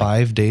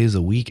 5 days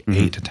a week,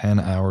 8 to 10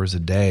 hours a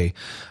day,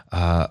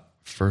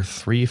 for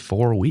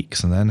 3-4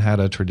 weeks, and then had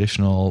a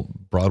traditional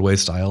Broadway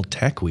style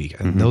tech week.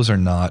 And those are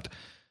not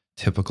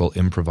typical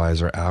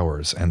improviser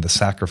hours. And the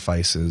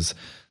sacrifices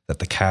that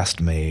the cast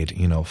made,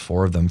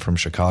 4 of them from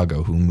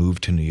Chicago who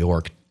moved to New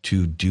York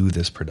to do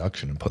this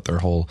production and put their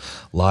whole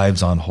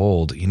lives on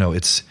hold.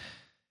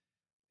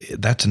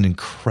 That's an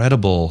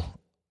incredible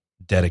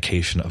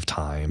dedication of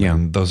time. Yeah.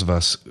 And those of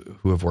us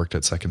who have worked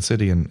at Second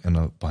City, and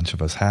a bunch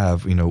of us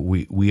have,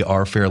 we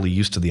are fairly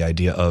used to the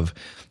idea of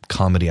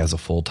comedy as a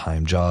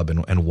full-time job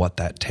and what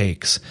that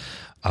takes.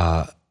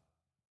 But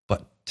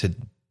to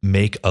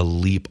make a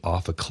leap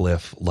off a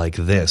cliff like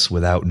this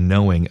without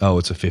knowing,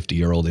 it's a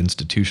 50-year-old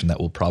institution that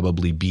will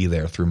probably be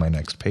there through my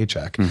next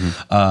paycheck.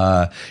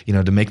 To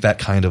make that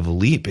kind of a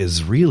leap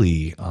is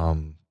really,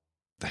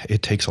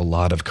 it takes a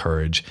lot of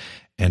courage,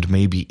 and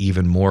maybe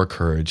even more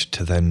courage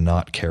to then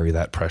not carry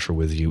that pressure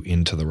with you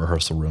into the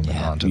rehearsal room and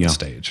onto the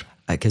stage.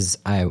 Because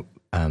it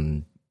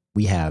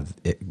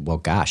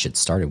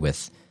started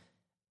with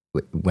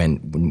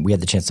when we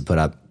had the chance to put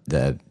up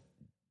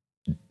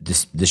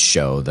this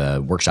show,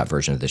 the workshop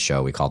version of this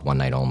show we called One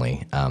Night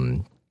Only.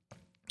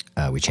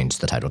 We changed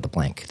the title to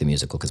Blank the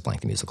Musical, because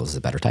Blank the Musical is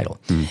a better title.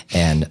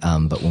 And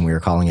but when we were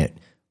calling it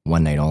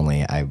One Night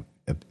Only, I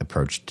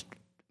approached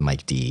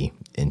Mike D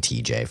and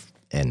TJ,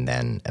 and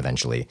then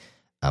eventually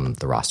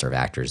the roster of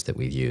actors that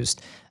we've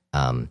used.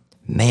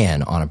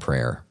 Man, on a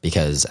prayer,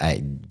 because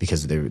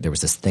there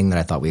was this thing that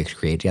I thought we could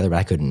create together, but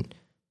I couldn't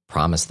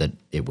promise that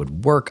it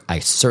would work. I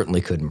certainly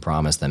couldn't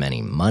promise them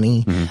any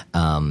money.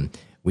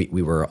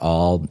 We were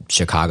all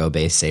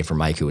Chicago-based, save for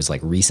Mike, who was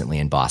like recently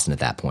in Boston at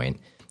that point,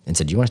 and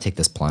said, do you want to take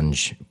this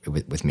plunge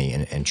with me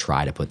and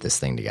try to put this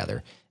thing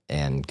together?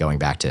 And going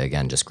back to,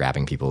 again, just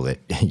grabbing people that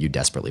you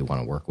desperately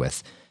want to work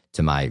with,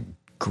 to my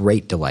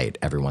great delight,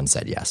 everyone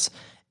said yes.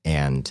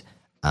 And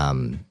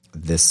every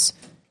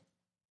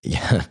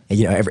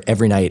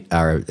night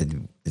our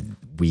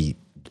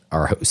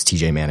host,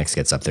 TJ Mannix,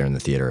 gets up there in the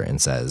theater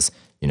and says,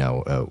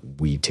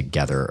 we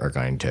together are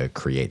going to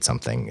create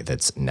something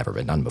that's never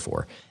been done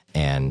before.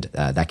 And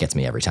that gets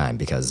me every time,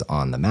 because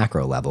on the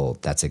macro level,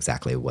 that's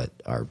exactly what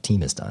our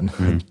team has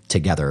done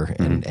together.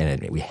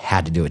 And we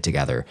had to do it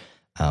together.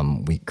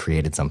 We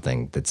created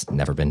something that's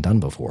never been done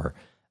before.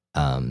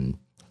 And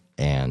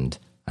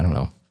I don't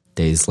know,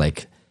 days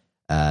like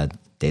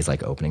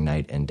opening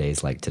night and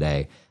days like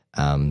today,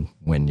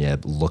 when you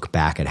look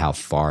back at how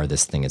far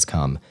this thing has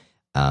come,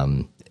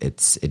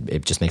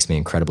 it just makes me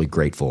incredibly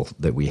grateful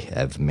that we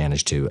have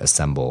managed to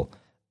assemble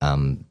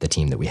the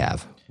team that we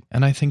have.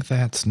 And I think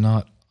that's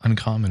not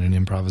uncommon in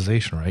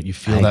improvisation, right? You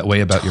feel that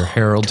way about your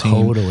Herald team.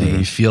 Totally.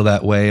 You feel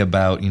that way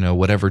about,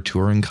 whatever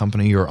touring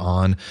company you're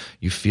on.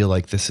 You feel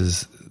like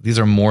these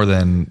are more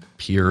than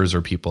peers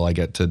or people I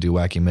get to do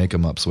wacky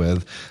make-em-ups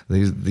with.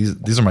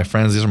 These are my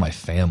friends. These are my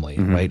family,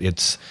 right?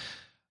 It's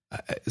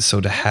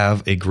so to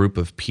have a group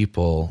of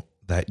people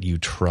that you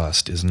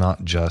trust is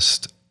not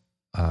just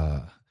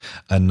a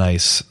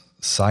nice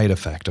side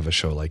effect of a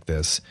show like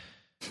this.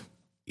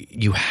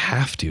 You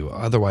have to.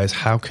 Otherwise,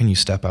 how can you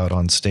step out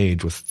on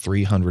stage with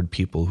 300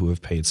 people who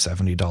have paid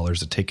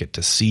 $70 a ticket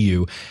to see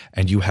you,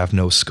 and you have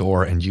no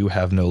score, and you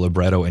have no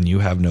libretto, and you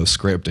have no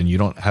script, and you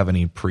don't have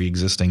any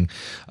pre-existing,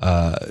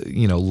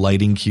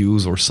 lighting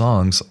cues or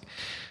songs,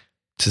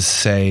 to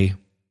say,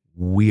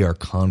 we are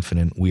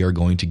confident we are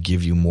going to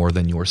give you more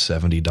than your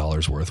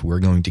 $70 worth. We're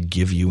going to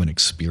give you an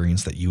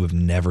experience that you have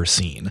never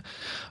seen.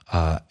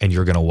 And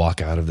you're going to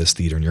walk out of this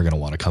theater and you're going to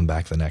want to come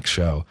back the next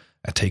show.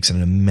 It takes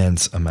an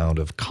immense amount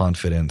of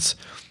confidence,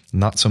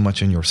 not so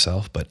much in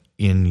yourself, but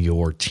in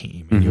your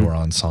team, in your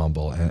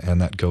ensemble. And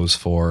that goes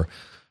for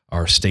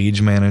our stage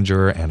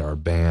manager and our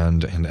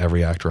band and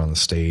every actor on the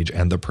stage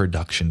and the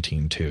production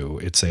team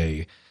too.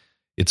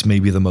 It's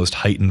maybe the most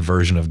heightened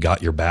version of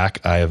Got Your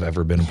Back I have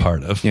ever been a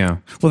part of. Yeah.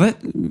 Well, that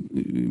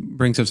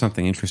brings up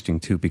something interesting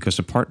too, because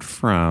apart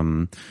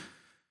from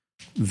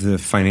the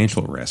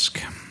financial risk,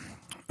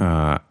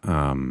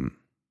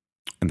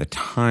 and the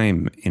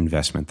time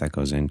investment that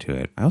goes into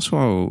it, I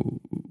also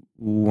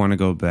want to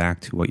go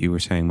back to what you were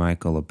saying,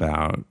 Michael,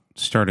 about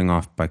starting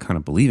off by kind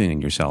of believing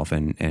in yourself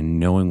and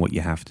knowing what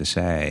you have to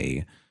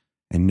say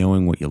and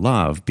knowing what you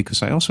love,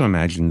 because I also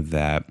imagine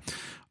that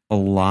a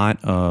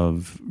lot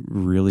of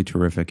really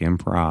terrific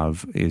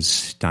improv is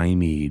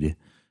stymied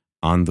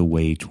on the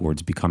way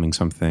towards becoming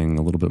something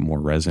a little bit more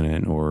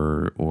resonant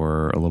or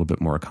a little bit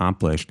more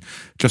accomplished,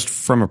 just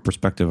from a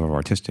perspective of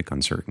artistic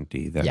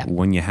uncertainty, that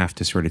when you have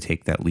to sort of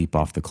take that leap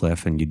off the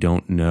cliff and you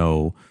don't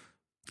know.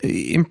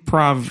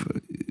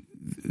 Improv,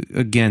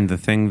 again, the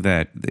thing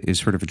that is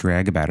sort of a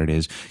drag about it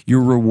is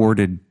you're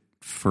rewarded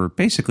for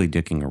basically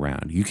dicking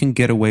around. You can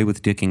get away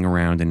with dicking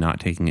around and not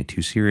taking it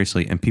too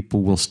seriously, and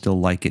people will still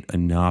like it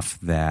enough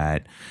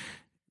that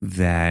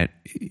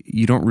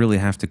you don't really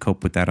have to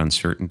cope with that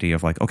uncertainty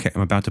of like, okay,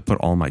 I'm about to put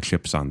all my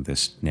chips on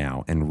this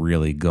now and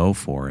really go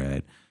for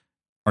it.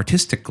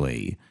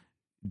 Artistically,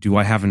 do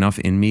I have enough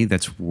in me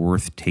that's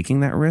worth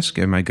taking that risk?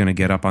 Am I going to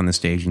get up on the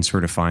stage and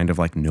sort of find of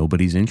like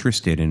nobody's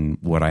interested in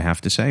what I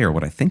have to say or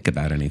what I think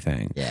about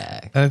anything? Yeah.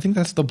 And I think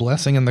that's the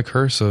blessing and the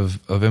curse of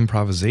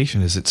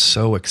improvisation is it's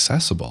so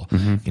accessible.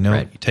 You know,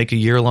 you take a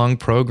year-long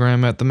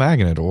program at the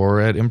Magnet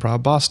or at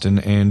Improv Boston,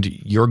 and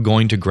you're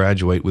going to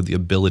graduate with the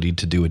ability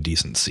to do a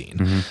decent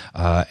scene.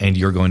 And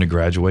you're going to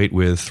graduate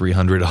with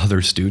 300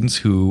 other students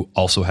who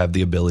also have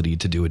the ability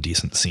to do a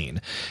decent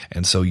scene.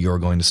 And so you're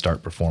going to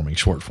start performing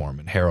short form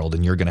and Herald,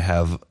 and you're going to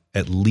have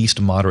at least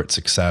moderate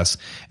success,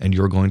 and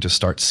you're going to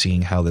start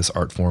seeing how this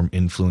art form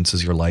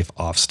influences your life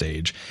off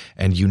stage.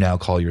 And you now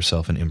call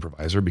yourself an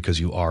improviser because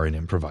you are an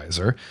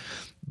improviser.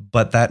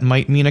 But that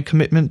might mean a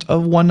commitment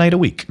of one night a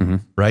week,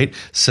 right?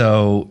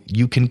 So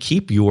you can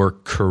keep your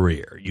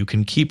career, you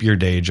can keep your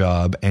day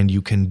job, and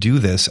you can do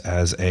this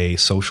as a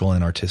social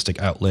and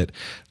artistic outlet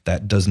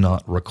that does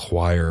not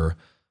require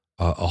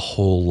a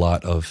whole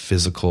lot of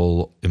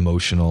physical,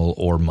 emotional,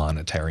 or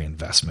monetary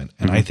investment.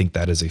 And I think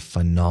that is a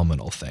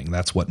phenomenal thing.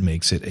 That's what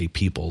makes it a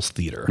people's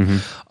theater.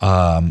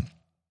 On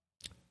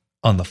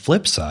the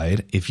flip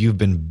side, if you've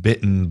been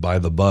bitten by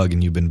the bug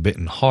and you've been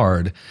bitten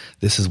hard,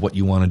 this is what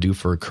you want to do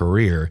for a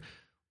career.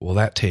 Well,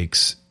 that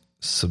takes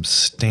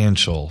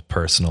substantial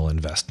personal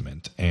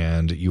investment,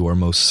 and you are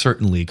most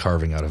certainly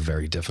carving out a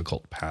very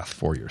difficult path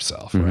for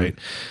yourself, right?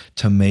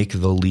 To make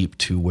the leap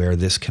to where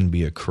this can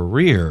be a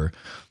career,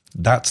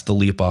 that's the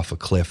leap off a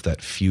cliff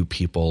that few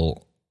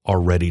people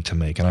are ready to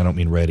make. And I don't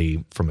mean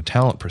ready from a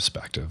talent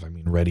perspective. I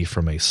mean ready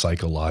from a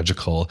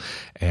psychological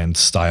and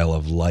style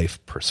of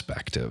life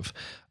perspective.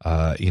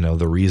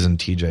 The reason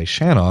TJ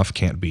Shanoff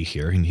can't be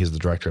here, and he's the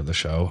director of the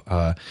show,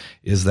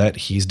 is that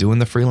he's doing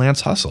the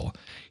freelance hustle.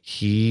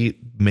 He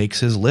makes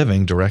his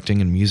living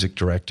directing and music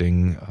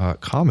directing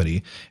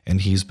comedy,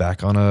 and he's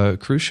back on a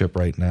cruise ship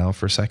right now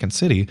for Second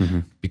City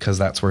because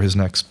that's where his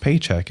next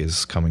paycheck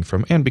is coming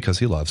from, and because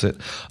he loves it.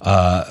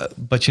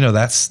 But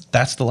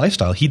that's the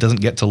lifestyle. He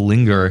doesn't get to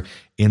linger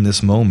in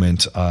this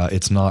moment.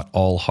 It's not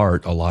all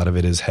heart. A lot of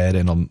it is head,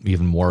 and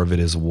even more of it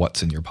is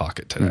what's in your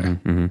pocket today.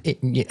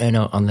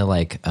 On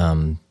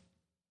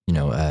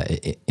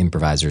the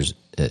improvisers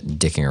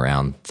dicking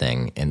around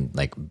thing, and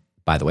like,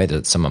 by the way,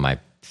 some of my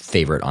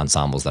favorite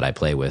ensembles that I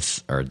play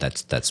with, or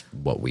that's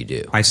what we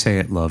do. I say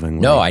it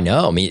lovingly. No, I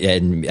know.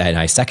 And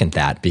I second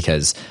that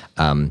because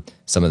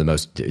some of the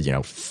most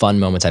fun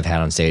moments I've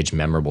had on stage,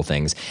 memorable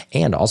things,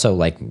 and also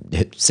like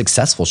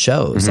successful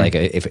shows. Like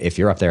if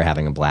you're up there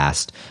having a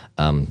blast,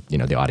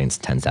 the audience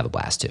tends to have a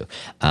blast too.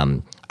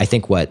 I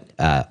think what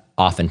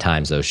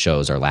oftentimes those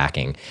shows are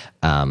lacking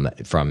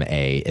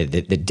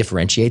that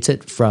differentiates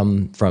it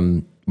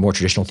from more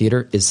traditional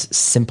theater is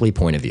simply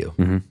point of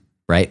view,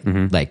 right?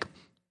 Like,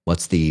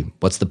 what's the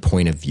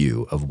point of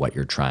view of what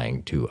you're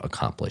trying to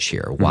accomplish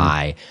here?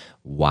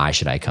 Why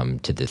should I come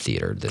to the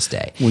theater this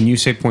day? When you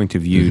say point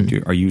of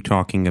view, are you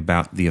talking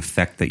about the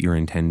effect that you're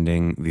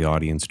intending the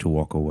audience to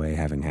walk away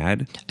having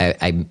had?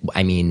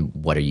 I mean,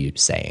 what are you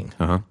saying?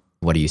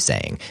 What are you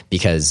saying?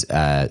 Because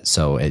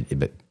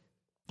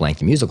Blank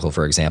the Musical,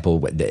 for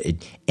example,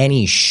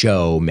 any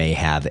show may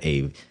have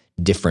a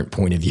different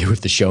point of view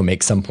if the show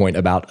makes some point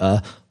about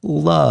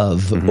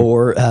love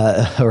or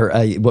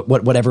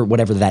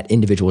whatever that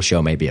individual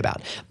show may be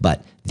about.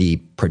 But the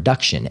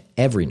production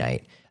every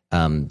night,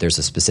 there's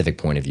a specific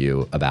point of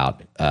view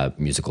about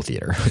musical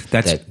theater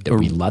that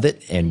we love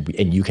it,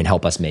 and you can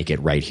help us make it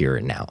right here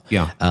and now.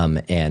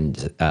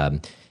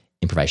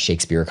 Improvised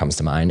Shakespeare comes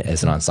to mind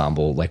as an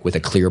ensemble, like with a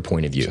clear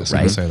point of view,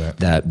 right? Say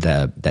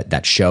that.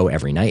 That show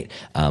every night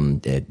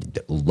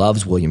it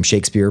loves William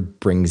Shakespeare,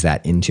 brings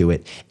that into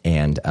it,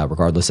 and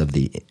regardless of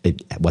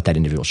what that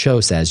individual show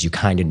says, you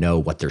kind of know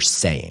what they're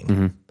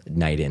saying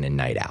night in and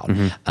night out.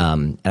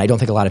 And I don't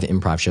think a lot of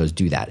improv shows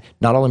do that.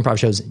 Not all improv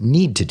shows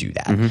need to do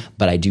that,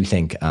 but I do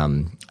think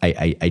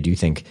I do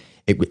think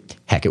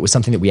it was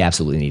something that we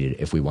absolutely needed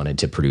if we wanted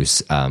to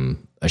produce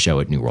a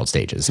show at New World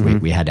Stages.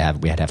 We had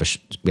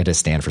to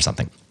stand for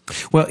something.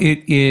 Well,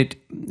 it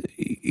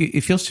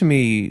feels to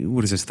me,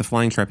 what is this, the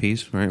flying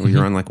trapeze, right? Where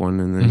you're on like one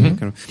and then you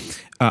kind of,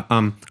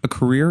 a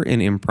career in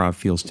improv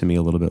feels to me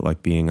a little bit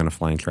like being on a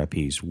flying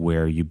trapeze,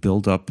 where you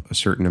build up a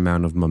certain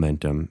amount of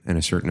momentum and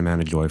a certain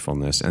amount of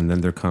joyfulness, and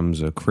then there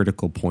comes a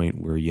critical point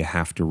where you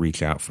have to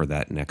reach out for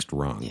that next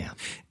rung. Yeah.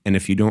 And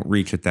if you don't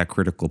reach at that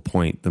critical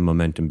point, the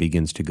momentum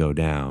begins to go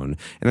down.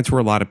 And that's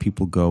where a lot of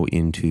people go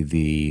into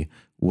the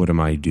what am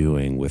I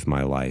doing with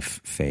my life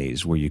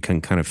phase, where you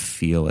can kind of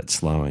feel it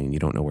slowing and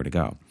you don't know where to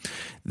go.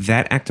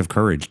 That act of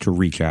courage to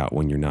reach out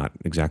when you're not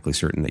exactly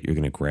certain that you're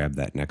going to grab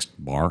that next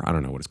bar, I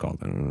don't know what it's called.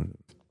 I don't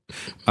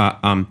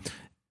know.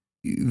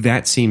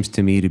 That seems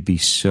to me to be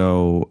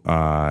so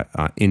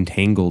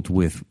entangled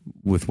with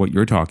with what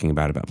you're talking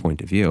about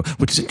point of view,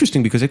 which is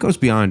interesting because it goes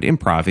beyond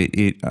improv.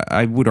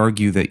 I would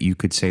argue that you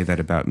could say that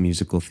about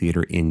musical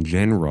theater in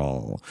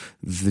general.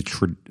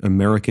 The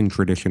American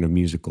tradition of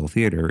musical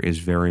theater is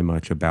very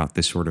much about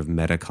this sort of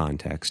meta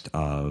context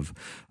of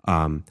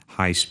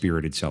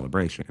high-spirited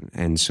celebration.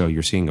 And so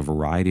you're seeing a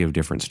variety of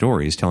different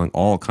stories telling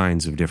all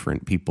kinds of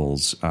different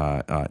people's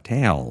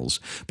tales,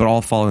 but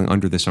all falling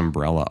under this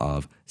umbrella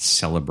of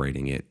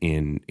celebrating it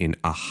in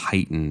a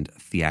heightened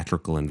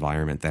theatrical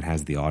environment that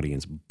has the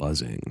audience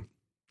buzzing.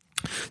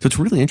 So it's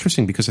really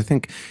interesting because I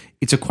think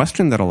it's a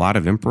question that a lot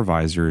of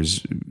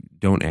improvisers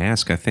don't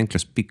ask, I think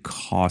just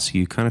because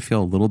you kind of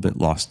feel a little bit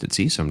lost at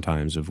sea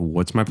sometimes of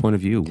what's my point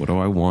of view? What do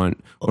I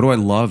want? What do I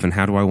love? And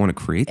how do I want to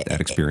create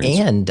that experience?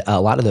 And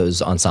a lot of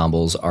those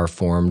ensembles are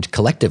formed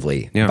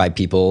collectively by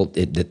people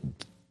that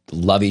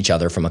love each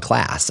other from a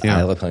class. Yeah.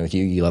 I love playing with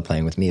you. You love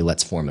playing with me.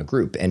 Let's form a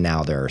group. And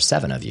now there are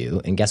 7 of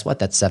you. And guess what?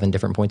 That's 7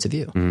 different points of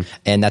view. Mm-hmm.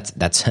 And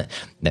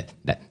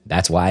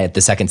that's why at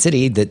the Second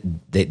City that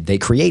they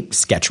create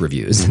sketch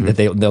reviews. Mm-hmm. That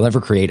they'll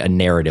never create a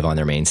narrative on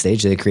their main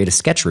stage. They create a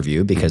sketch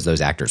review because those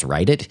actors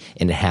write it,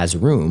 and it has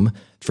room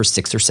for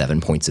 6 or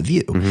 7 points of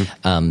view.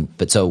 Mm-hmm.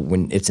 But so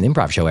when it's an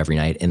improv show every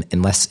night, and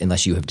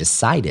unless you have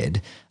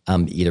decided,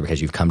 either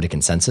because you've come to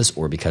consensus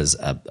or because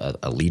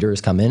a leader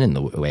has come in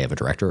the way of a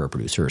director or a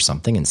producer or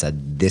something and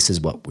said, this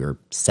is what we're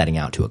setting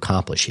out to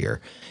accomplish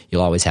here,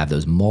 you'll always have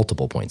those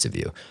multiple points of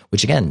view,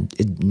 which again,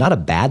 not a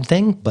bad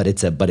thing, but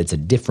it's a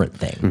different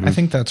thing. Mm-hmm. I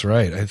think that's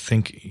right. I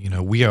think,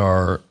 we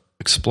are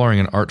exploring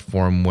an art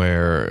form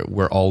where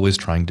we're always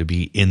trying to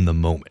be in the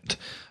moment.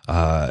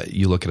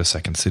 You look at a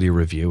Second City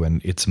review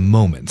and it's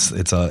moments.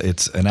 It's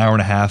an hour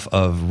and a half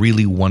of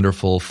really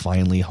wonderful,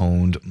 finely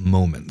honed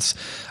moments.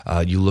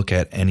 You look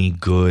at any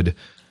good,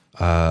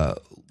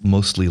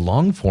 mostly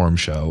long form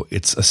show,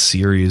 it's a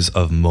series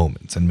of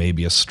moments, and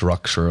maybe a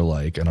structure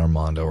like an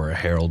Armando or a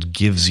Harold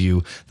gives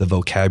you the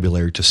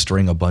vocabulary to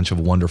string a bunch of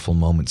wonderful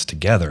moments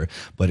together,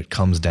 but it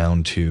comes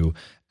down to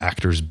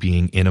actors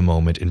being in a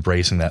moment,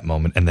 embracing that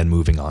moment, and then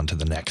moving on to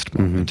the next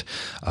moment.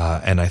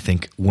 And I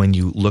think when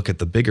you look at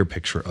the bigger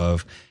picture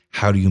of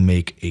how do you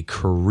make a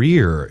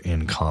career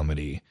in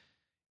comedy,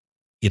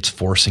 it's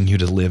forcing you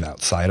to live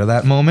outside of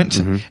that moment,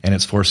 and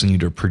it's forcing you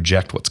to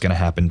project what's going to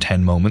happen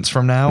 10 moments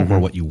from now or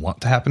what you want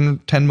to happen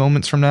 10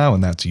 moments from now.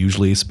 And that's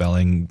usually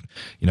spelling,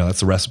 that's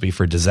the recipe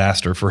for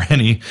disaster for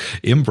any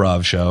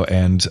improv show.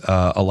 And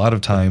a lot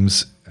of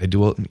times I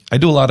do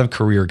a lot of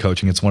career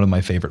coaching. It's one of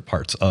my favorite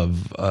parts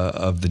of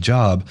the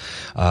job.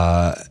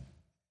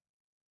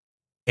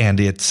 And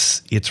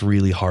it's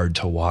really hard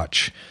to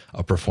watch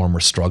a performer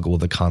struggle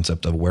with the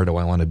concept of where do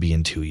I want to be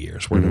in 2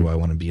 years? Where do I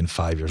want to be in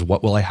 5 years?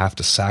 What will I have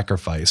to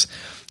sacrifice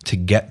to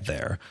get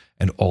there?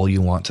 And all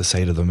you want to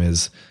say to them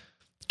is,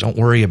 don't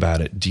worry about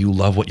it. Do you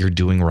love what you're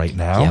doing right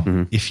now?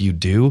 Yep. If you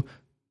do,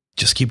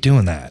 just keep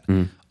doing that.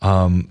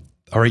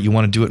 All right, you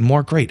want to do it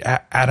more? Great.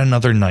 Add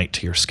another night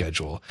to your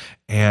schedule.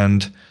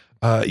 And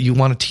you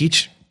want to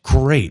teach?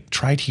 Great.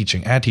 Try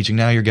teaching. Add teaching.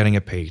 Now you're getting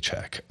a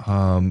paycheck.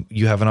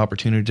 You have an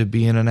opportunity to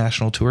be in a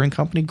national touring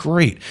company?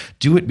 Great.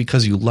 Do it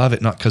because you love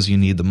it, not because you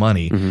need the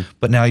money.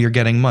 But now you're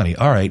getting money.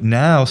 All right,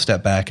 now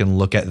step back and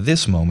look at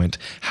this moment.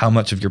 How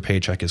much of your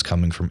paycheck is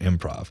coming from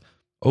improv?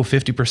 Oh,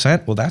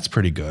 50%? Well, that's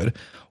pretty good.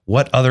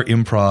 What other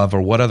improv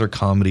or what other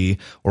comedy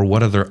or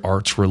what other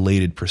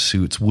arts-related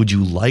pursuits would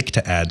you like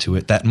to add to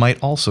it that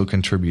might also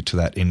contribute to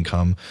that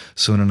income?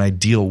 So in an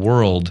ideal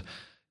world,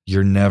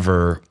 you're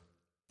never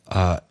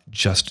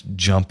just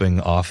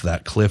jumping off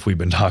that cliff we've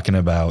been talking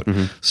about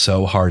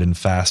so hard and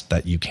fast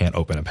that you can't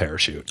open a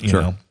parachute. You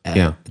know?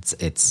 Yeah.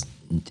 It's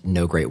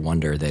no great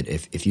wonder that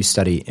if you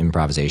study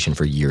improvisation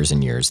for years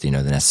and years, the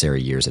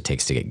necessary years it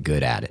takes to get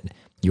good at it,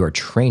 you are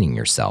training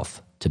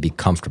yourself to be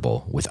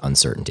comfortable with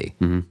uncertainty.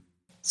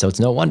 So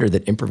it's no wonder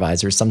that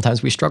improvisers,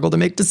 sometimes we struggle to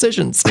make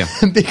decisions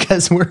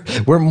because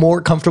we're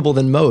more comfortable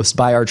than most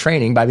by our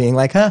training, by being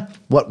like,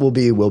 what will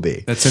be, will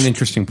be. That's an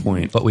interesting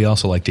point. But we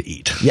also like to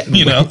eat. Yeah,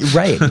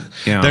 right.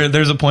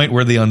 There's a point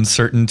where the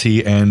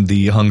uncertainty and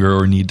the hunger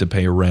or need to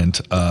pay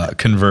rent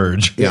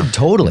converge. Yeah,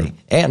 totally.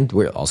 And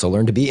we also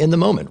learn to be in the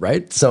moment,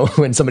 right? So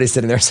when somebody's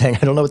sitting there saying,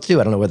 I don't know what to do,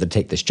 I don't know whether to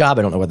take this job,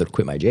 I don't know whether to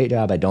quit my day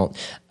job,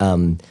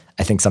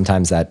 I think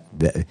sometimes that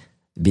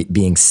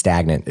being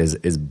stagnant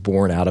is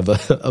born out of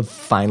a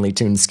finely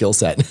tuned skill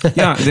set.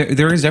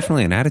 There is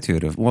definitely an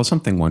attitude of, well,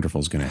 something wonderful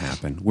is going to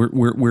happen.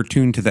 We're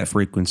tuned to that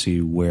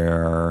frequency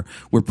where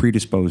we're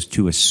predisposed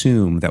to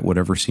assume that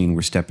whatever scene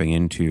we're stepping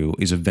into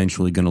is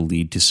eventually going to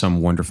lead to some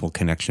wonderful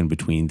connection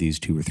between these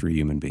 2 or 3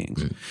 human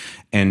beings.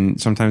 And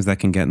sometimes that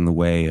can get in the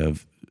way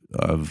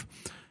of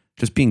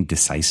just being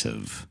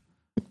decisive.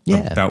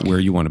 About where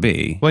you want to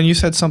be. Well, and you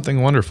said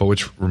something wonderful,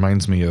 which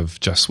reminds me of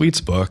Jeff Sweet's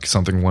book,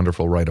 Something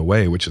Wonderful Right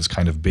Away, which has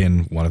kind of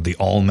been one of the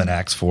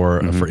almanacs for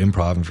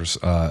improv and for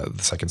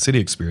the Second City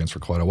experience for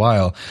quite a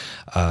while.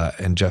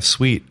 And Jeff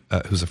Sweet,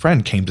 who's a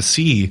friend, came to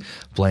see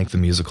Blank the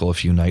Musical a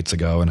few nights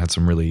ago and had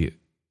some really,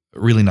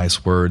 really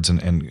nice words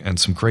and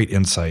some great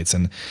insights.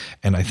 And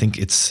I think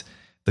it's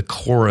the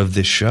core of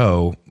this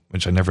show,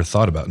 which I never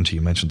thought about until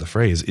you mentioned the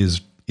phrase,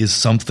 is is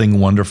something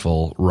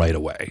wonderful right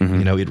away.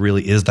 You know, it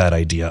really is that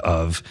idea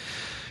of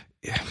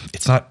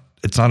it's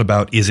not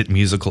about, is it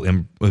musical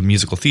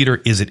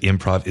theater? Is it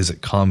improv? Is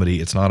it comedy?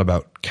 It's not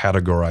about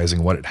categorizing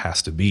what it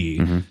has to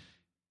be.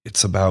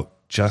 It's about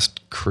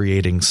just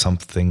creating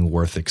something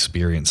worth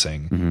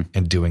experiencing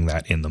and doing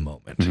that in the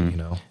moment, you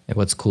know? And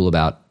what's cool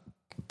about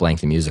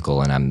Blank the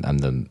Musical, and I'm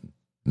the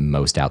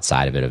most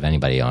outside of it of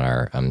anybody on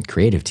our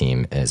creative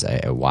team, is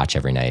I watch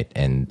every night,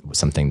 and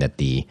something that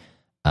the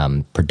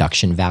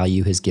production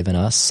value has given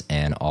us,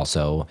 and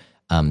also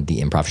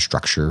the improv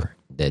structure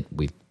that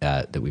we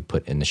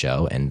put in the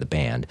show and the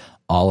band,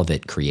 all of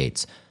it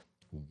creates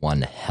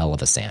one hell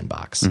of a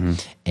sandbox.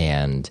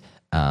 And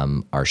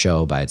our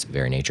show, by its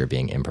very nature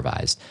being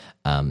improvised,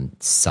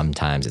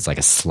 sometimes it's like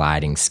a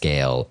sliding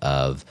scale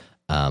of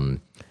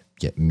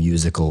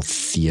musical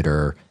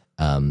theater,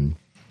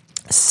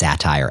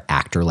 satire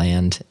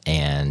actorland,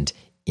 and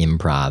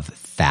improv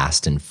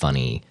fast and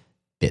funny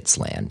bits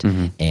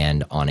land.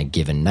 And on a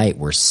given night,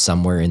 we're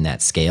somewhere in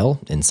that scale.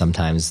 And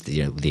sometimes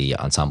the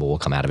ensemble will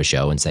come out of a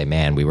show and say,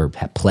 man, we were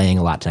playing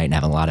a lot tonight and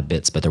having a lot of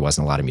bits, but there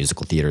wasn't a lot of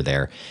musical theater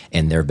there.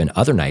 And there have been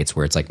other nights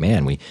where it's like,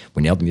 man, we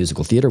nailed the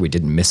musical theater. We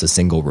didn't miss a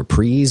single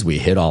reprise. We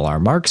hit all our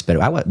marks, but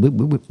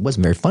it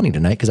wasn't very funny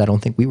tonight because I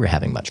don't think we were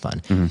having much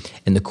fun.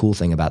 And the cool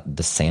thing about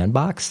the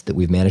sandbox that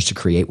we've managed to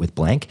create with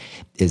Blank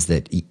is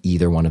that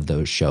either one of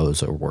those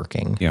shows are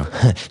working.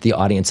 The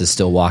audience is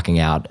still walking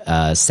out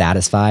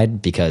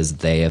satisfied because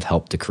they have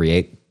helped to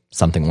create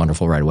something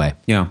wonderful right away.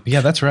 Yeah,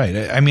 that's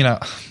right. I mean,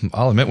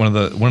 I'll admit one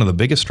of the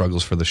biggest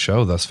struggles for the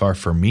show thus far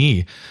for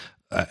me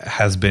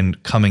has been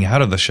coming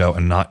out of the show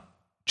and not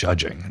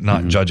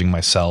judging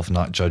myself,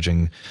 not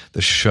judging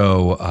the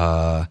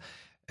show.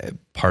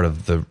 Part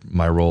of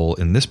my role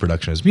in this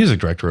production as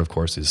music director, of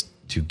course, is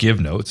to give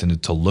notes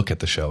and to look at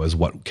the show as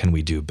what can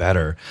we do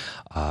better.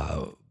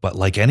 But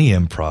like any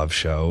improv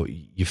show,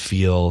 you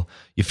feel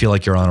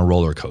like you're on a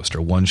roller coaster.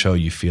 One show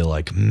you feel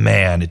like,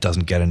 man, it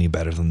doesn't get any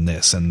better than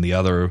this, and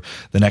the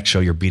next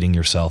show you're beating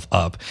yourself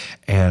up.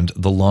 And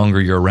the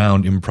longer you're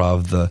around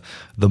improv,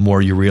 the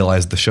more you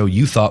realize the show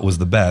you thought was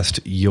the best,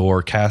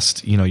 your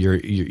cast,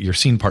 your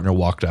scene partner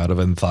walked out of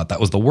it and thought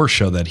that was the worst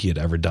show that he had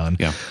ever done.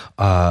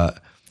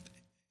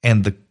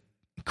 And the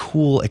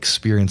cool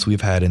experience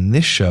we've had in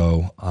this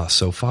show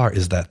so far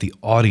is that the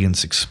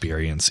audience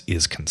experience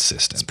is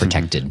consistent. It's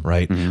protected.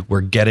 Right? We're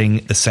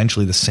getting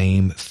essentially the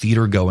same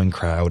theater-going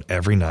crowd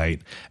every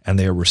night, and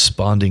they are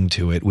responding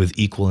to it with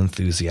equal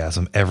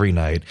enthusiasm every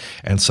night.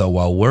 And so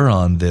while we're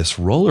on this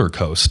roller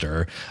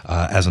coaster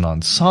as an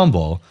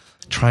ensemble,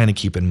 trying to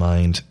keep in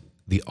mind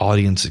the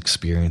audience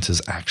experience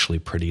is actually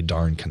pretty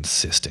darn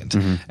consistent.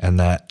 And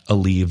that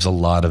alleviates a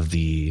lot of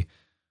the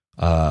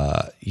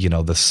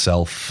the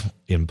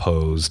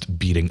self-imposed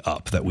beating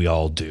up that we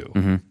all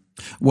do.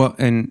 Well,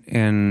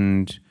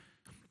 and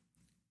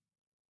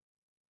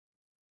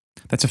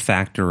that's a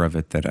factor of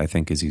it that I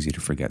think is easy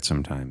to forget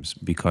sometimes,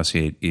 because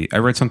I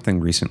read something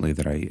recently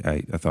that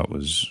I thought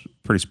was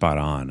pretty spot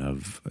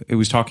on. It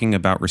was talking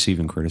about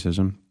receiving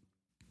criticism,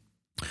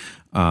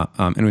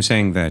 and it was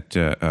saying that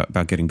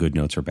about getting good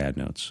notes or bad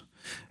notes,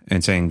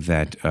 and saying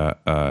that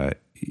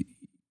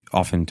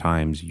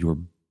oftentimes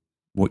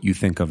what you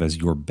think of as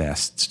your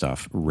best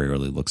stuff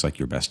rarely looks like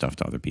your best stuff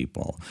to other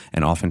people.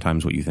 And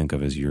oftentimes what you think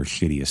of as your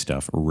shittiest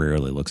stuff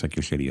rarely looks like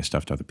your shittiest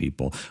stuff to other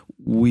people.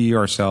 We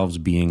ourselves,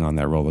 being on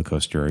that roller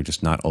coaster, are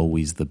just not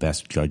always the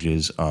best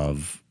judges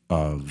of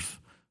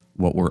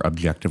what we're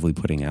objectively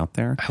putting out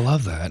there. I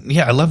love that.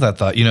 Yeah, I love that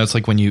thought. It's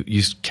like when you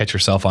catch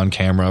yourself on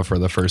camera for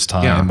the first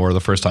time or the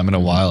first time in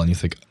a while and you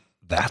think,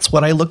 that's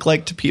what I look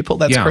like to people?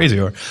 That's crazy.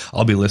 Or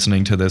I'll be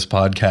listening to this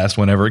podcast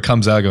whenever it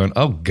comes out going,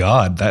 oh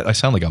God, I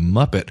sound like a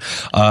Muppet.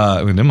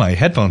 In my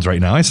headphones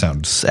right now, I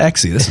sound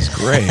sexy. This is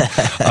great.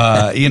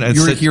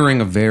 You're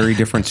hearing a very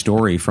different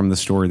story from the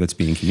story that's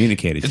being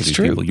communicated to these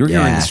people. You're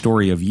hearing the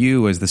story of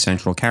you as the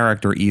central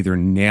character, either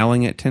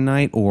nailing it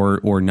tonight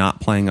or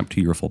not playing up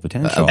to your full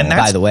potential. And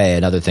by the way,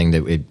 another thing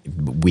that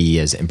we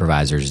as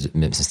improvisers,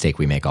 mistake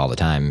we make all the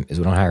time, is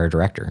we don't hire a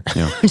director.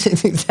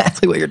 It's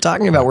exactly what you're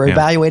talking about. We're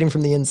evaluating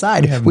from the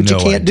inside, which you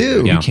can't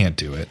do. You can't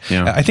do it.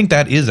 I think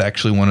that is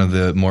actually one of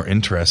the more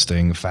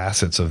interesting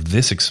facets of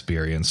this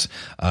experience,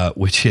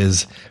 which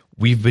is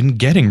we've been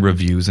getting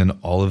reviews in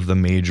all of the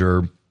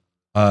major,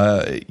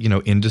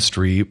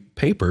 industry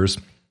papers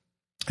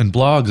and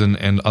blogs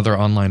and other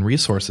online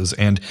resources.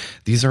 And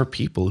these are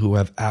people who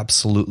have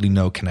absolutely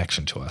no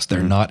connection to us.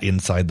 They're not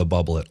inside the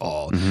bubble at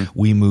all.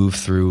 We move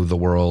through the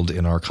world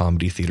in our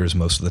comedy theaters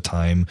most of the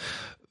time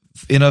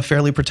in a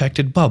fairly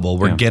protected bubble.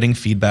 We're getting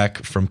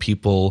feedback from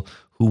people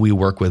who we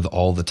work with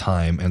all the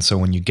time. And so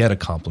when you get a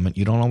compliment,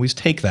 you don't always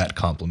take that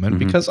compliment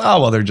because,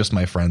 they're just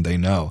my friend, they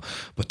know.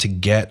 But to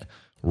get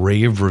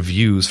rave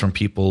reviews from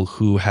people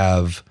who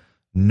have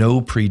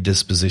no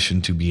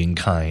predisposition to being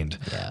kind,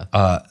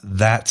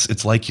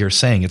 it's like you're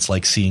saying, it's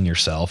like seeing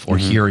yourself or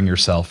hearing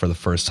yourself for the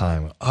first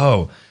time.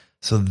 Oh,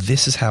 so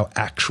this is how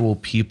actual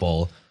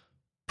people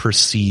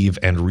perceive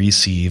and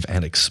receive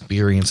and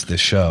experience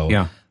this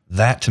show.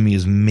 That to me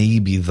is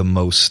maybe the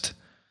most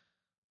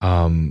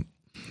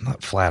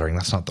not flattering,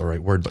 that's not the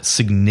right word, but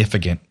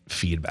significant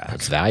feedback.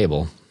 It's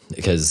valuable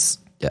because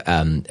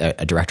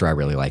a director I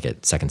really like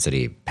at Second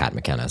City, Pat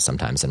McKenna,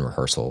 sometimes in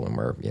rehearsal when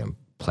we're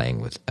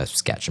playing with a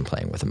sketch and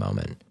playing with a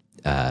moment,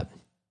 and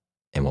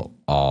we'll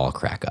all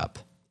crack up,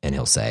 and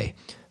he'll say,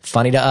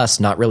 "Funny to us,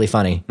 not really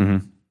funny,"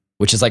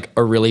 which is like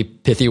a really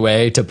pithy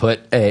way to put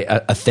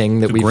a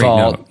thing that we've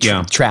all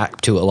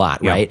tracked to a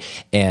lot, right?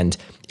 And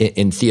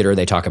in theater,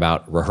 they talk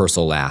about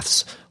rehearsal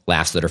laughs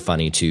that are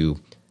funny to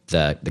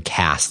the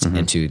cast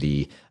and to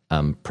the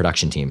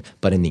production team.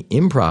 But in the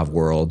improv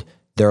world,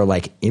 there are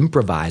like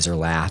improviser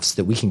laughs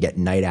that we can get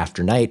night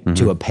after night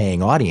to a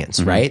paying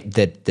audience, right?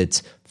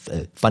 That's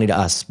funny to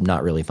us,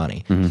 not really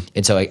funny.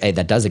 And so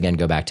that does, again,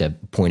 go back to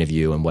point of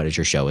view and what is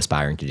your show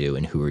aspiring to do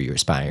and who are you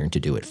aspiring to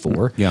do it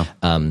for.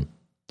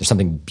 There's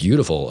something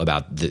beautiful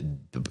about the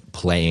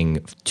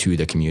playing to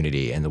the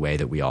community and the way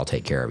that we all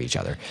take care of each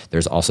other.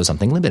 There's also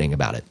something limiting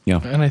about it.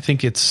 And I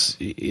think it's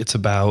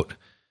about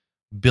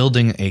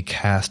building a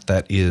cast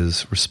that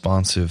is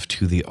responsive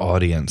to the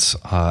audience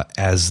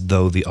as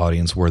though the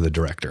audience were the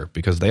director,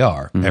 because they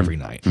are every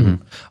night.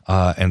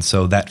 And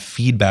so that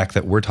feedback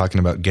that we're talking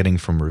about getting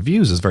from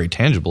reviews is very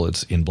tangible.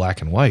 It's in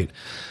black and white,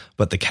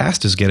 but the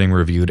cast is getting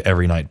reviewed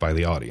every night by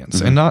the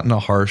audience, and not in a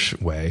harsh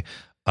way.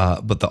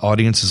 But the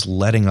audience is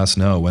letting us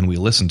know when we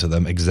listen to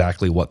them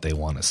exactly what they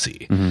want to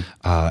see,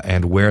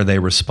 and where they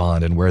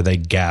respond and where they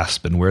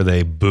gasp and where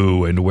they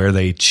boo and where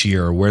they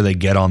cheer, where they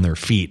get on their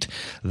feet.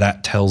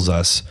 That tells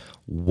us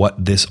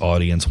what this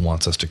audience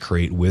wants us to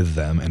create with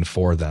them and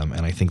for them.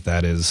 And I think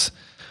that is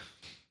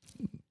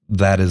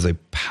a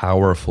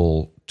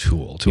powerful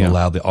tool to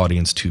allow the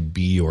audience to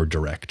be your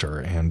director.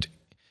 And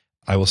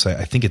I will say,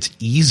 I think it's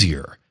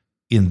easier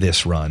in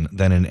this run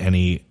than in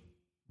any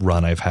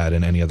run I've had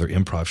in any other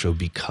improv show,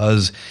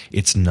 because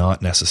it's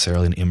not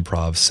necessarily an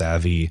improv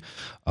savvy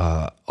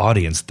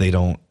audience.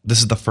 This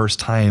is the first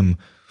time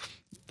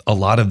a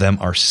lot of them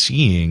are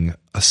seeing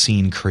a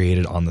scene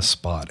created on the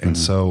spot. And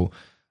so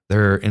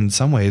they're, in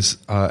some ways,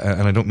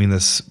 and I don't mean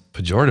this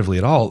pejoratively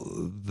at all,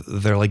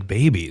 they're like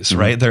babies,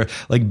 right? They're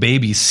like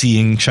babies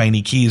seeing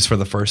shiny keys for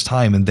the first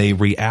time, and they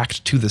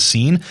react to the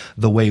scene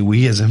the way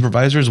we as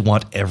improvisers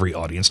want every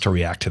audience to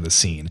react to the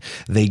scene.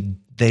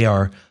 They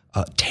are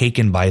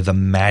taken by the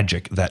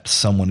magic that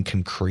someone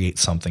can create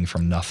something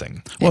from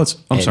nothing. Well,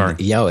 I'm sorry.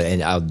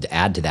 And I'll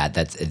add to that.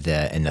 That's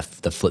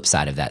the flip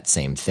side of that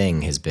same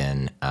thing has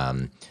been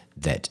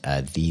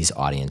that these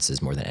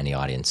audiences, more than any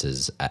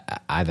audiences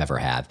I've ever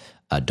had,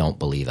 don't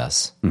believe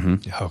us.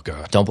 Oh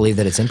God! Don't believe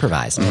that it's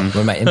improvised.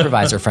 When my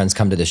improviser friends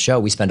come to the show,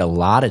 we spend a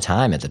lot of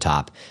time at the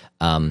top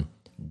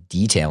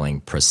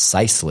detailing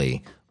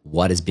precisely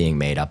what is being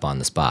made up on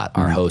the spot.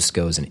 Our host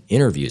goes and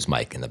interviews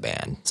Mike and the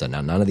band. So now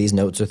none of these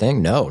notes are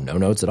thing. No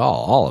notes at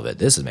all. All of it.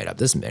 This is made up.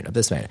 This is made up.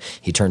 This is made up.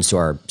 He turns to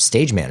our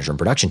stage manager and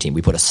production team.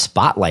 We put a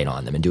spotlight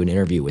on them and do an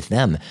interview with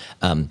them.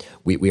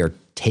 We are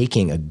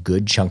taking a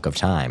good chunk of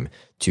time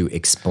to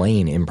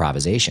explain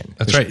improvisation.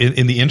 That's right.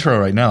 In the intro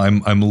right now,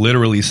 I'm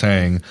literally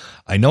saying,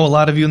 I know a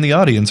lot of you in the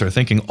audience are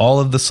thinking all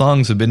of the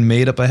songs have been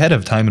made up ahead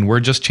of time and we're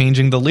just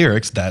changing the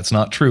lyrics. That's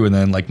not true. And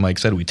then, like Mike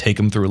said, we take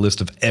them through a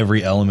list of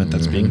every element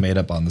that's being made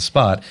up on the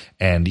spot.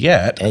 And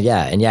yet,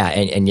 and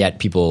yet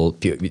people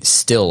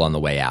still on the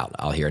way out,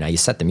 I'll hear, now you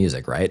set the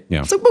music, right?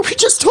 Yeah. It's like, but we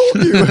just told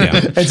you.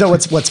 And so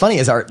what's funny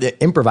is our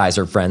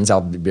improviser friends,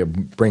 I'll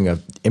bring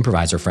an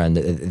improviser friend,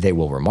 they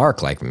will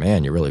remark like,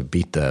 man, you really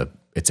beat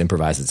it's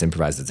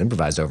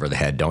improvised over the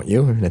head, don't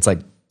you? And it's like,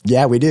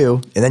 yeah, we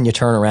do. And then you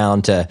turn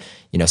around to,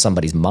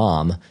 somebody's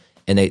mom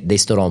and they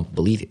still don't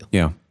believe you.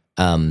 Yeah.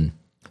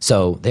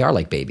 So they are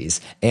like babies.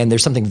 And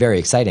there's something very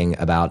exciting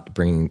about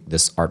bringing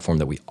this art form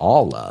that we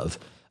all love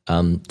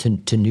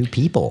to new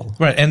people.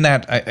 Right. And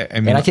that,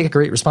 I mean, and I take a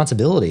great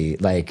responsibility.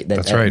 Like that,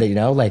 that's right.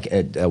 Like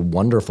a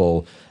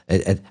wonderful,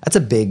 that's a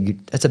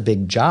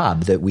big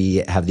job that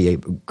we have the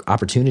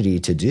opportunity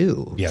to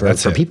do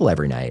for people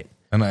every night.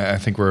 And I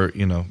think we're,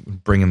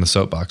 bringing the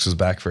soapboxes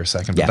back for a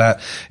second. But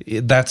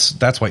that's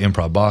why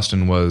Improv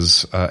Boston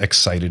was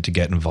excited to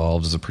get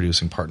involved as a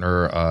producing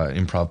partner,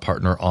 improv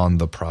partner on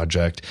the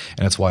project.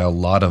 And it's why a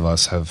lot of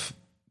us have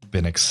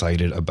been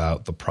excited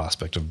about the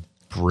prospect of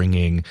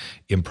bringing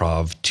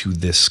improv to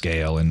this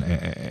scale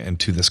and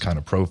to this kind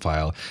of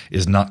profile,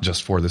 is not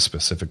just for this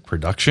specific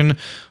production,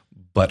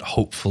 but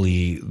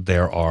hopefully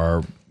there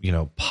are,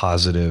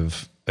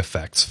 positive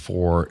effects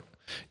for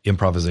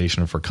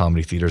improvisation, for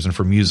comedy theaters, and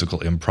for musical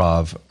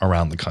improv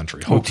around the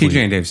country. Well, TJ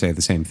and Dave say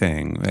the same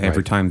thing. Right.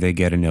 Every time they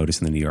get a notice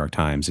in the New York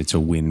Times, it's a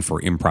win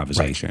for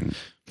improvisation.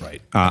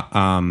 Right.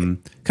 Can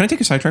I take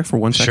a sidetrack for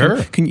 1 second?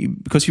 Sure. Can you,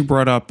 because you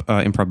brought up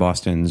Improv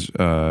Boston's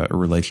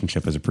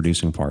relationship as a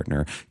producing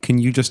partner, can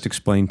you just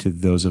explain to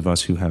those of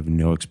us who have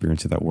no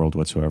experience of that world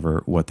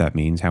whatsoever what that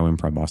means, how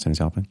Improv Boston is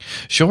helping?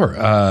 Sure.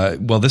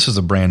 Well, this is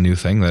a brand new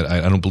thing that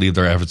I don't believe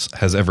there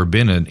has ever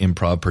been an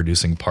improv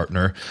producing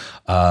partner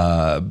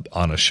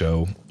on a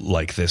show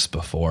like this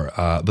before.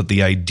 But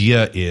the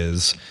idea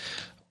is,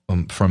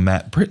 from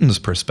Matt Britton's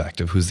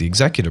perspective, who's the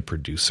executive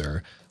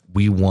producer,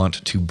 we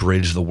want to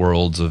bridge the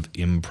worlds of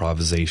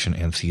improvisation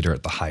and theater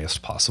at the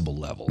highest possible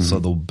level. So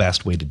the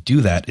best way to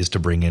do that is to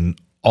bring in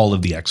all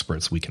of the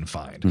experts we can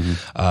find.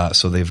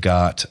 So they've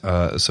got,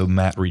 so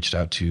Matt reached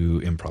out to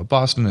Improv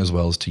Boston as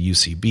well as to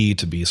UCB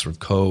to be sort of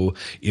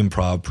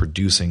co-improv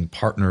producing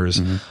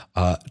partners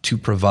to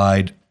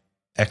provide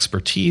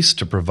expertise,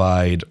 to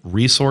provide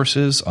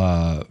resources.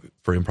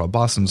 For Improv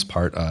Boston's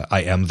part,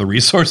 I am the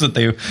resource that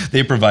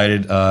they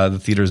provided. The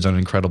theater's done an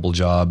incredible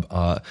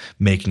job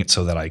making it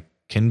so that I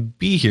can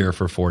be here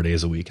for 4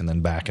 days a week and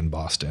then back in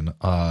Boston.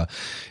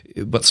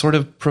 But sort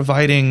of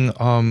providing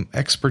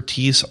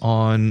expertise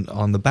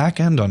on the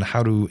back end on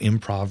how do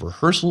improv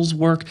rehearsals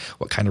work,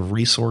 what kind of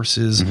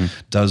resources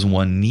does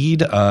one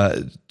need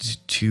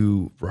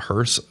to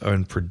rehearse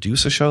and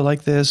produce a show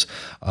like this,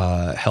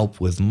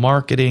 help with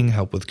marketing,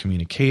 help with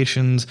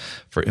communications.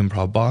 For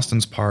Improv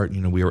Boston's part,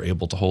 we were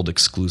able to hold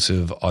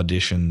exclusive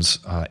auditions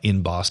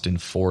in Boston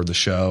for the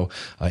show,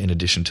 in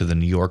addition to the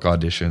New York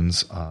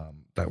auditions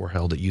that were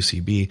held at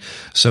UCB.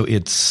 So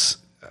it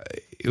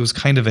was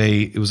kind of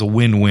it was a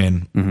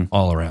win-win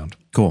all around.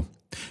 Cool.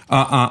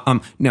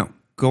 Now,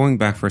 going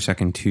back for a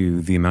second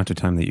to the amount of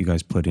time that you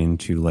guys put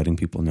into letting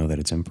people know that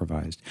it's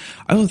improvised,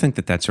 I also think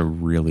that that's a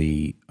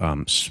really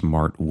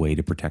smart way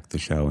to protect the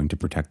show and to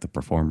protect the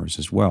performers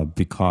as well,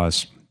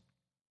 because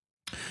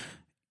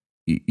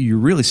you're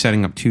really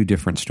setting up two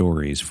different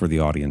stories for the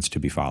audience to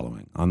be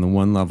following. On the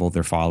one level,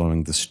 they're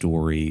following the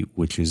story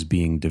which is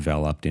being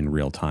developed in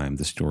real time,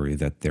 the story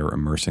that they're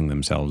immersing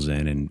themselves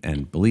in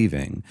and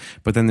believing.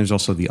 But then there's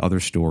also the other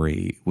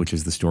story, which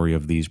is the story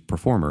of these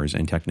performers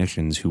and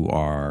technicians who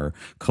are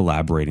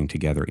collaborating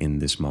together in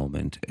this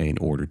moment in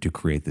order to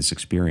create this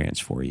experience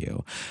for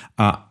you.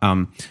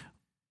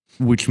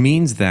 Which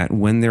means that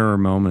when there are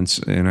moments,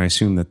 and I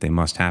assume that they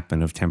must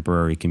happen, of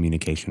temporary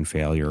communication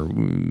failure,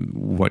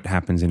 what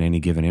happens in any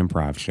given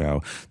improv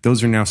show,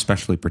 those are now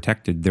specially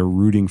protected. They're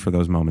rooting for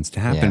those moments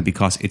to happen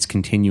because it's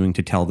continuing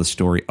to tell the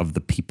story of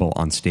the people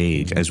on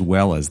stage as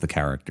well as the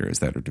characters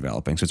that are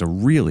developing. So it's a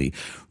really,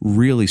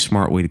 really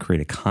smart way to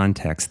create a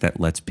context that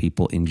lets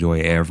people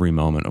enjoy every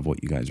moment of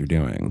what you guys are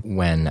doing.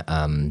 When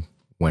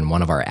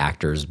one of our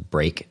actors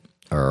break,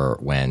 or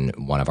when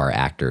one of our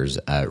actors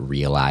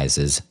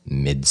realizes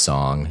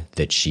mid-song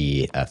that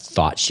she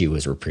thought she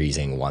was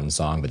reprising one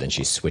song, but then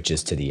she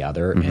switches to the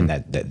other, and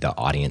that the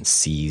audience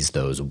sees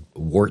those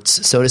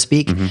warts, so to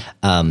speak,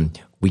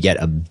 we get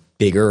a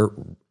bigger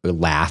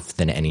laugh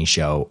than any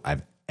show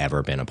I've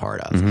ever been a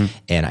part of.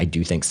 And I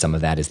do think some of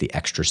that is the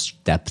extra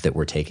step that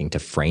we're taking to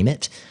frame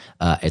it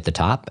at the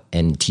top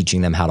and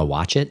teaching them how to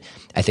watch it.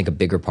 I think a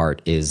bigger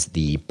part is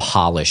the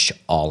polish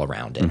all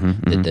around it.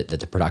 That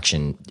the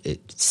production,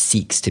 it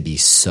seeks to be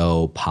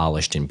so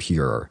polished and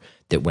pure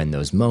that when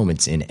those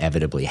moments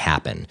inevitably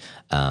happen,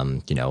 a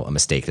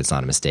mistake that's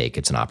not a mistake,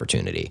 it's an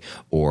opportunity,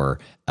 or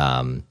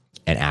an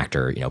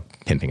actor,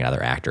 pimping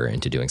another actor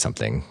into doing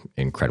something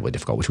incredibly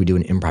difficult, which we do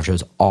in improv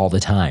shows all the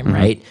time,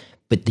 right?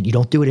 But you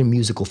don't do it in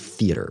musical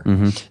theater.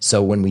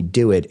 So when we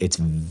do it, it's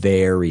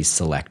very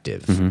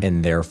selective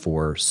and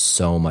therefore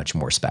so much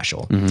more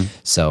special.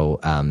 So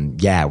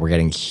we're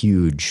getting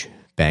huge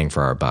bang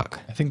for our buck.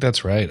 I think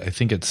that's right. I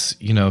think it's,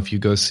 if you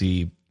go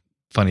see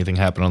Funny Thing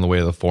Happen on the Way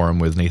to the Forum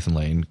with Nathan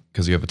Lane,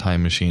 because you have a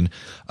time machine,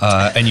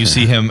 and you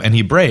see him and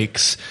he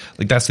breaks,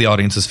 like that's the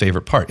audience's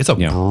favorite part. It's a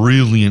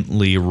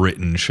brilliantly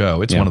written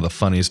show. It's one of the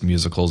funniest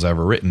musicals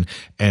ever written.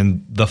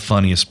 And the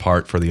funniest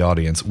part for the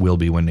audience will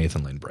be when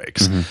Nathan Lane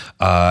breaks.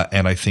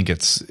 And I think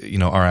it's,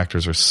 our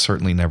actors are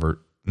certainly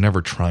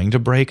never trying to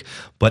break,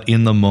 but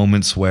in the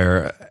moments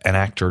where an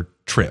actor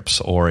trips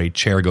or a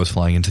chair goes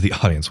flying into the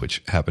audience,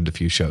 which happened a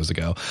few shows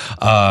ago,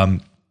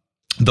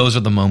 those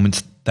are the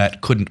moments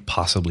that couldn't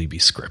possibly be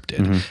scripted.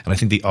 And I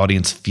think the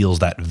audience feels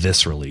that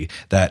viscerally,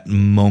 that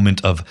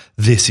moment of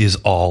this is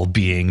all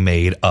being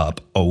made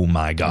up. Oh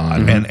my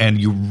God. And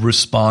you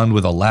respond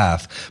with a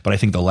laugh, but I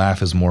think the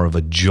laugh is more of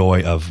a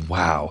joy of,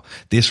 wow,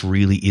 this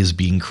really is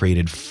being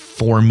created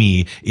for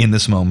me in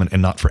this moment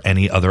and not for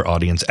any other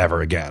audience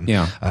ever again.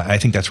 I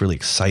think that's really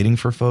exciting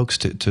for folks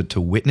to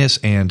witness.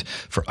 And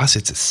for us,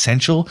 it's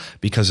essential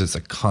because it's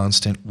a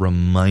constant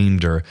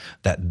reminder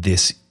that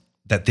this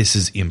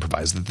is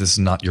improvised, that this is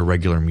not your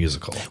regular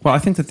musical. Well, I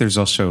think that there's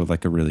also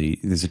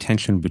there's a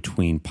tension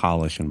between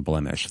polish and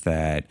blemish,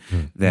 that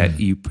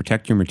you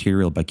protect your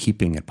material by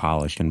keeping it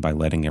polished and by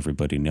letting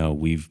everybody know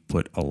we've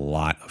put a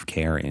lot of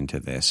care into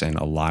this and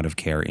a lot of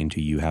care into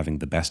you having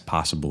the best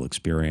possible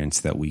experience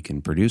that we can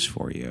produce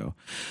for you.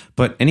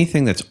 But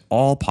anything that's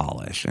all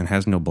polish and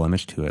has no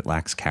blemish to it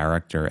lacks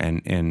character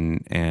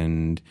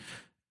and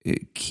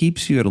it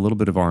keeps you at a little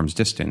bit of arm's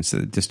distance,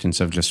 the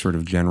distance of just sort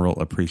of general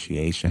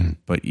appreciation,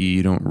 but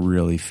you don't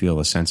really feel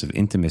a sense of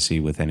intimacy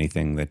with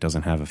anything that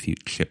doesn't have a few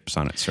chips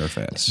on its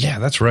surface. Yeah,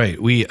 that's right.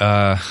 We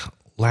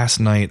last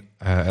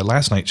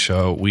night's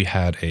show, we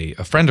had a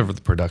friend of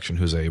the production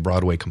who's a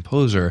Broadway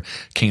composer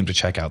came to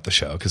check out the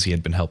show because he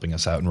had been helping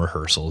us out in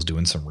rehearsals,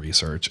 doing some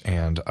research.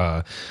 And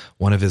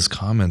one of his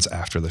comments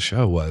after the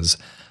show was,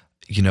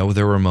 you know,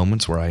 there were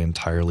moments where I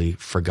entirely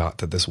forgot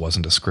that this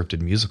wasn't a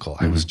scripted musical.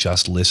 I was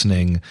just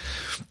listening.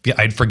 Yeah,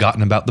 I'd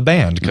forgotten about the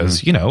band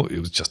because, you know, it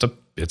was just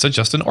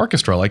just an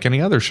orchestra like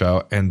any other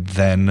show. And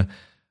then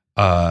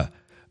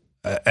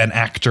an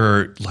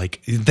actor,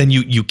 like, then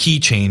you key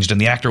changed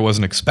and the actor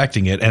wasn't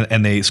expecting it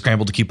and they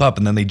scrambled to keep up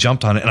and then they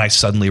jumped on it. And I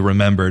suddenly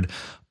remembered,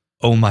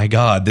 oh my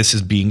God, this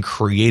is being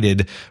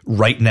created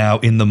right now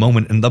in the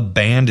moment. And the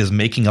band is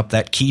making up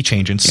that key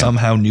change and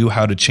somehow knew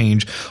how to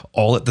change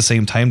all at the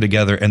same time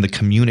together, and the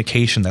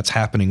communication that's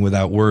happening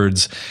without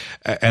words.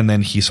 And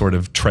then he sort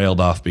of trailed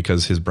off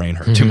because his brain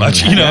hurt too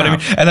much. You know what I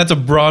mean? And that's a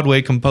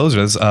Broadway composer.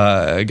 There's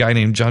a guy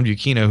named John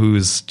Bucchino, who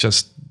is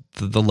just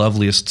the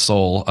loveliest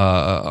soul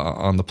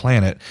on the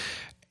planet.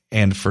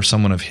 And for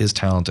someone of his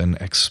talent and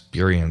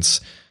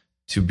experience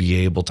to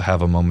be able to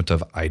have a moment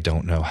of, I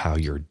don't know how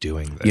you're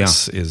doing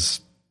this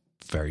is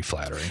very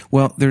flattering.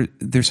 Well,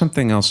 there's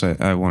something else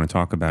I want to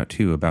talk about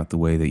too, about the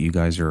way that you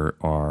guys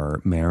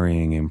are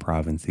marrying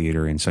improv and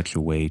theater in such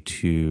a way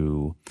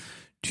to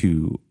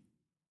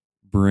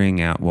bring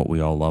out what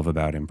we all love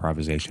about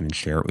improvisation and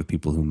share it with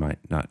people who might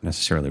not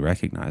necessarily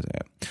recognize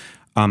it.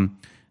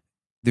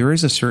 There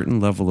is a certain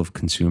level of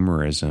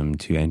consumerism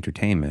to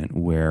entertainment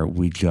where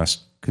we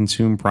just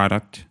consume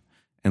product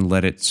and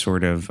let it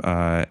sort of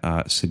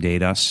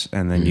sedate us,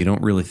 and then you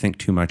don't really think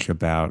too much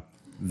about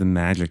the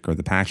magic or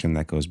the passion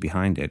that goes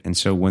behind it. And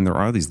so when there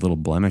are these little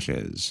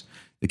blemishes,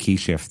 the key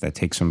shift that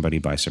takes somebody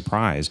by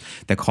surprise,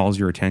 that calls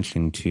your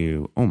attention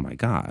to, oh my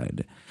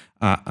God,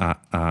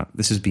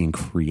 this is being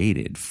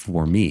created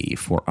for me,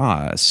 for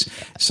us.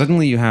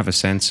 Suddenly you have a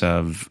sense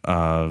of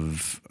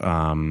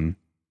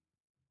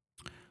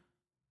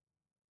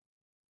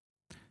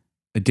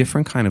a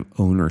different kind of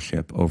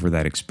ownership over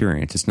that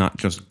experience. It's not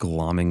just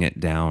glomming it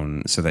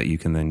down so that you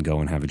can then go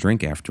and have a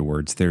drink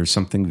afterwards. There's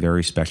something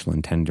very special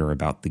and tender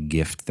about the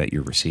gift that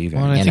you're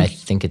receiving. Well, I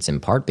think it's in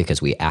part because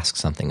we ask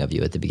something of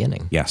you at the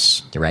beginning.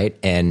 Yes. Right?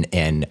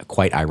 And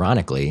quite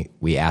ironically,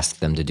 we ask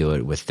them to do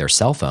it with their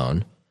cell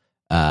phone,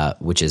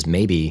 which is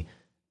maybe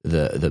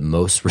the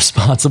most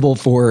responsible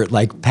for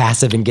like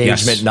passive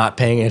engagement, not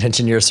paying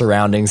attention to your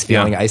surroundings,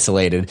 feeling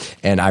isolated.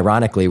 And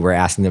ironically, we're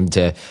asking them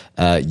to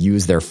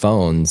use their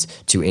phones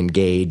to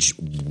engage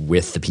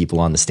with the people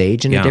on the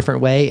stage in a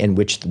different way, and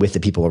with the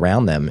people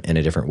around them in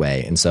a different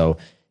way. And so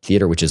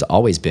theater, which has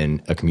always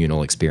been a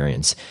communal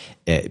experience,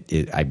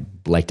 I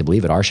like to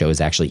believe at our show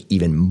is actually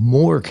even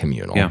more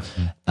communal. Yeah.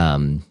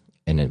 And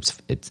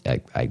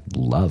I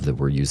love that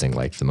we're using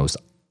like the most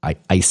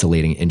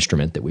isolating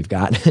instrument that we've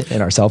got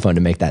in our cell phone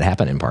to make that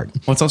happen in part.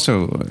 Well, it's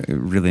also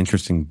really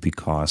interesting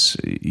because,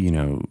 you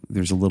know,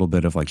 there's a little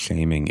bit of like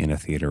shaming in a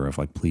theater of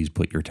like, please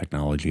put your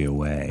technology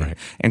away. Right.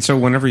 And so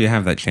whenever you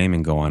have that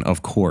shaming go on,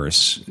 of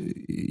course,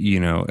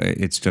 you know,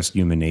 it's just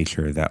human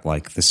nature that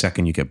like the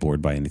second you get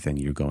bored by anything,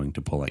 you're going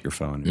to pull out your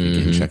phone and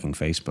begin checking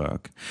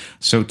Facebook.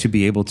 So to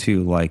be able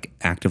to like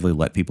actively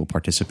let people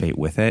participate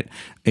with it,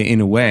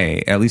 in a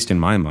way, at least in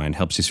my mind,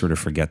 helps you sort of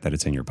forget that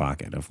it's in your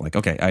pocket of like,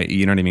 okay,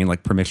 you know what I mean?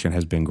 Like permission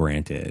has been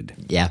granted.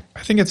 Yeah.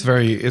 I think it's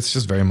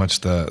just very much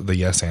the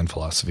yes and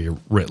philosophy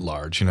writ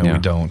large. You know,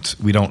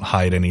 we don't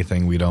hide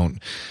anything. We don't,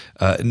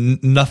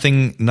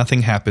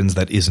 nothing happens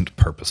that isn't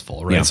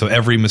purposeful, right? Yeah. So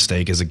every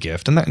mistake is a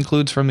gift, and that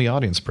includes from the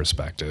audience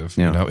perspective.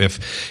 Yeah. You know,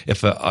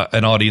 if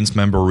an audience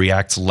member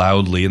reacts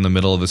loudly in the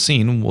middle of a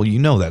scene, well, you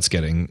know, that's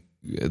going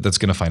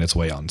to find its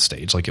way on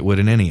stage like it would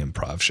in any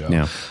improv show.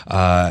 Yeah.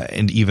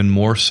 And even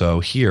more so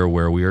here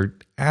where we are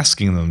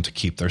asking them to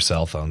keep their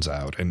cell phones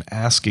out and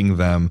asking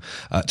them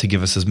to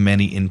give us as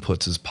many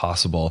inputs as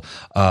possible,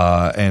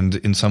 and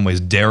in some ways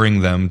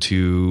daring them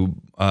to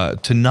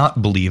not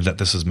believe that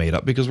this is made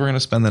up, because we're going to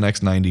spend the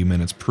next 90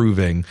 minutes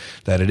proving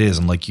that it is.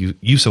 And like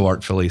you so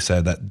artfully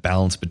said, that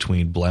balance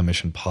between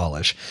blemish and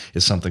polish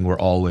is something we're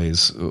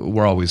always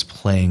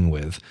playing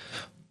with.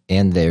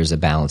 And there's a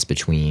balance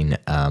between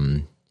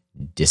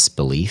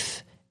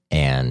disbelief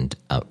and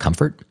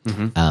comfort,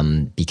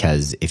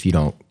 because if you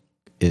don't,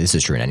 this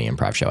is true in any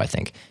improv show, I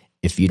think,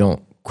 if you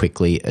don't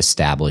quickly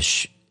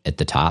establish at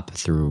the top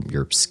through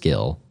your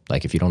skill,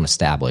 like if you don't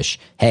establish,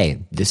 hey,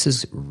 this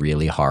is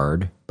really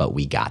hard, but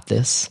we got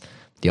this,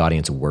 the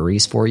audience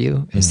worries for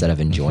you instead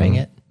of enjoying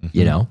it,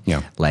 you know?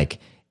 Yeah. Like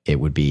it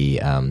would be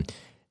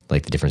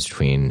like the difference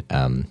between,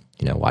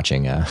 you know,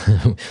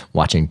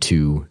 watching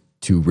two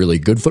really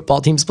good football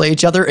teams play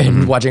each other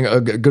and watching a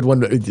good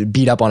one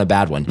beat up on a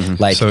bad one.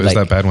 Like, so is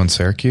that bad one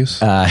Syracuse?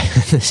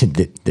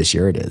 This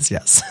year it is,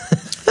 yes.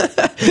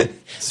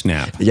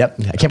 Snap. Yep.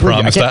 I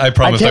promised I would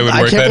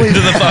work that into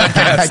the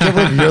podcast. I can't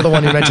believe you're the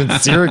one who mentioned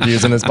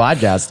Syracuse in this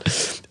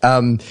podcast.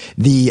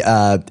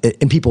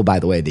 And people, by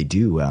the way, they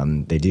do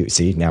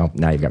see, now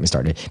you've got me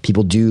started.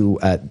 People do,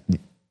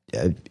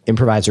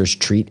 improvisers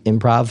treat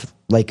improv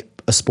like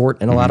a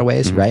sport in a lot of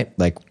ways, right?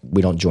 Like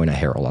we don't join a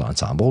Herald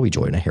ensemble, we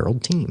join a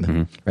Herald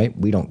team, right?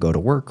 We don't go to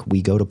work,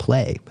 we go to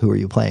play. Who are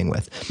you playing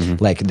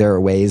with? Like there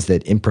are ways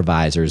that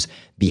improvisers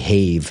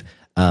behave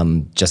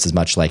just as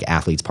much like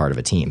athletes part of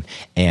a team.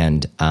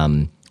 And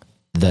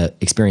the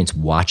experience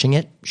watching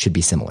it should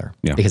be similar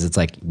because it's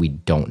like we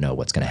don't know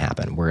what's going to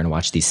happen. We're going to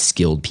watch these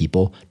skilled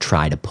people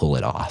try to pull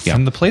it off.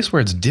 And the place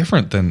where it's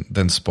different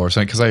than sports,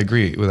 because I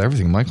agree with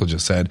everything Michael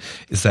just said,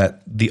 is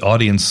that the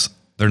audience,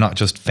 they're not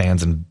just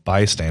fans and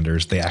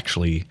bystanders. They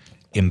actually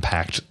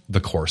impact the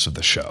course of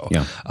the show.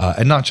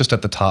 And not just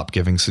at the top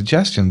giving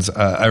suggestions.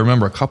 I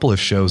remember a couple of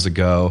shows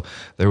ago,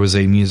 there was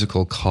a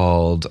musical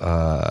called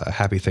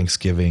Happy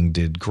Thanksgiving,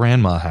 Did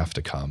Grandma Have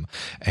to Come?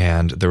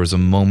 And there was a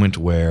moment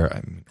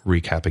where,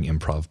 recapping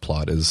improv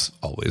plot is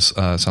always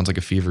sounds like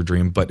a fever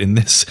dream, but in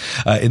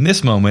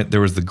this moment, there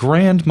was the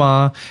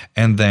grandma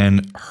and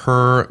then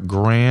her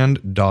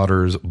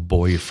granddaughter's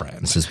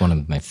boyfriend. This is one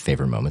of my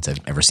favorite moments I've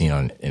ever seen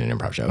in an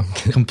improv show.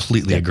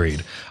 Completely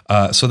agreed.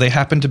 So they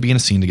happened to be in a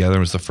scene together. It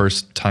was the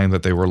first time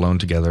that they were alone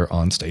together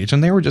on stage,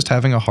 and they were just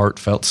having a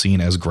heartfelt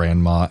scene as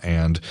grandma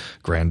and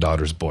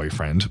granddaughter's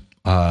boyfriend.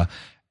 And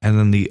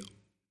then the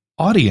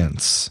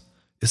audience,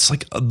 it's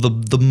like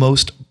the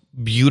most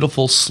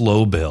beautiful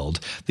slow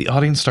build. The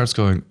audience starts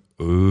going,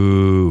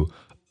 ooh,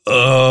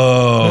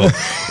 oh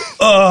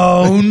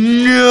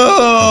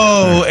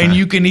no, and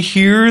you can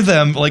hear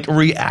them like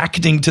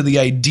reacting to the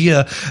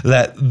idea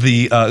that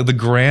the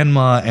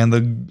grandma and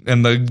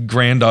the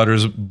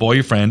granddaughter's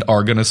boyfriend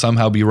are going to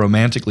somehow be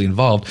romantically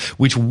involved,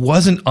 which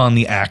wasn't on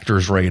the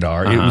actor's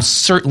radar. It was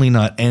certainly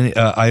not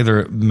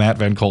either Matt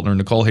Van Colton or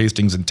Nicole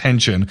Hastings'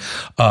 intention,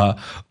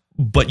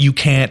 but you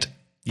can't.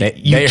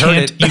 You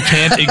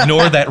can't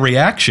ignore that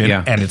reaction,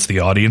 and it's the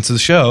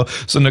audience's show.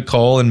 So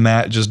Nicole and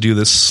Matt just do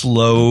this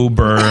slow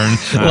burn,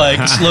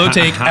 like slow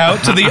take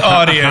out to the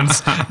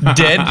audience,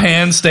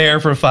 deadpan stare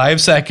for 5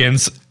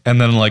 seconds,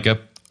 and then like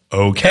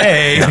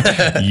okay,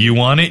 you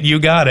want it, you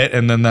got it,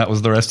 and then that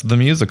was the rest of the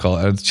musical.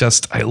 It's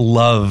just I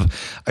love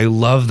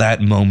that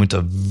moment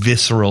of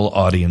visceral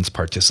audience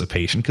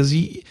participation because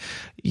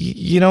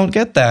you don't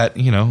get that,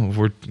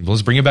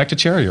 let's bring it back to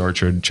Cherry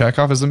Orchard.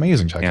 Chekhov is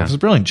amazing. Chekhov is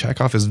brilliant.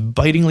 Chekhov is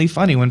bitingly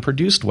funny when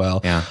produced well.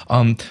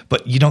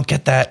 But you don't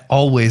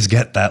always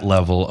get that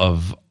level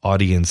of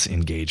audience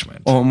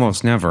engagement.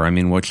 Almost never. I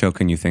mean, what show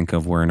can you think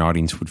of where an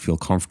audience would feel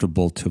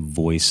comfortable to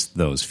voice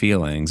those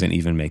feelings and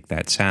even make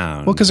that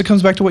sound? Well, because it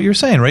comes back to what you're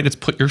saying, right? It's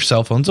put your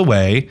cell phones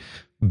away.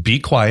 Be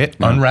quiet.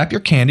 Unwrap your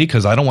candy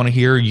because I don't want to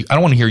hear you. I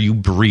don't want to hear you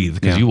breathe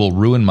because you will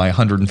ruin my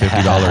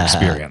 $150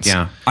 experience.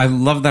 I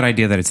love that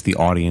idea that it's the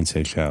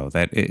audience's show.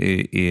 That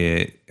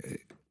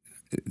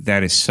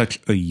that is such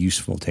a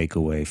useful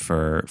takeaway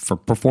for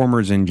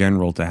performers in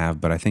general to have,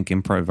 but I think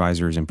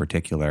improvisers in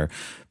particular,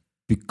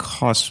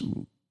 because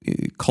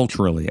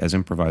culturally as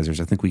improvisers,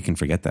 I think we can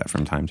forget that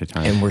from time to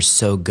time. And we're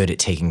so good at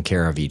taking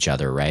care of each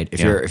other, right?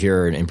 If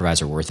you're an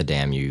improviser worth a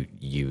damn,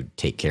 you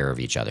take care of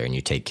each other and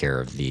you take care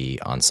of the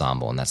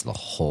ensemble, and that's the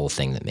whole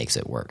thing that makes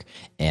it work.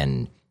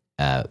 And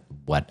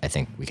what I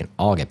think we can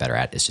all get better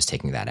at is just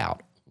taking that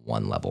out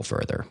one level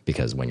further,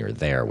 because when you're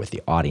there with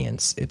the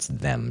audience, it's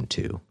them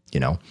too,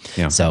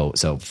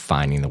 So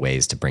finding the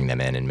ways to bring them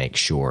in and make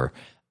sure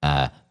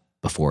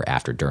before,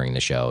 after, during the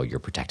show, you're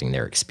protecting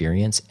their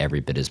experience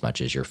every bit as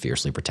much as you're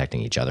fiercely protecting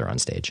each other on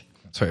stage.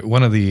 That's right.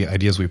 One of the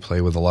ideas we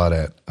play with a lot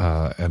at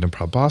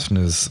Improv Boston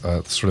is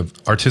sort of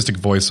artistic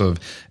voice of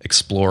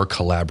explore,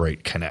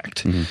 collaborate,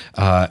 connect.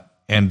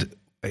 And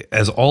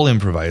as all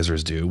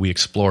improvisers do, we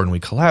explore and we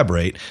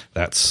collaborate.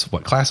 That's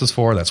what class is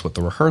for. That's what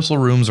the rehearsal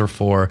rooms are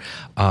for.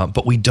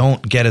 But we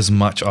don't get as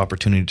much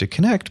opportunity to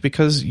connect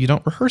because you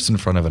don't rehearse in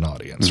front of an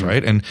audience,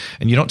 right? And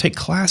you don't take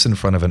class in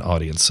front of an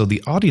audience. So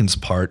the audience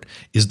part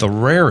is the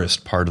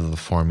rarest part of the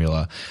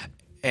formula.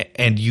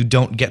 And you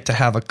don't get to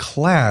have a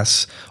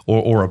class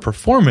or a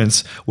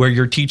performance where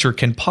your teacher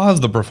can pause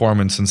the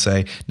performance and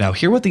say, now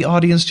hear what the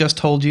audience just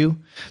told you.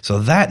 So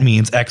that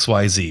means X,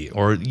 Y, Z,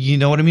 or you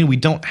know what I mean? We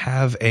don't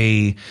have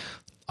a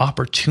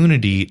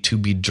opportunity to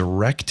be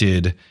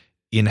directed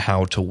in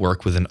how to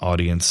work with an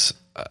audience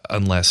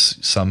unless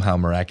somehow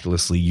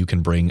miraculously you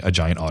can bring a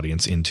giant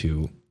audience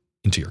into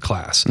your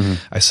class.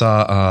 I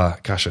saw,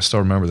 I still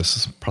remember this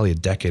is probably a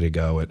decade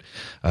ago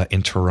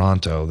in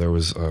Toronto. There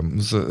was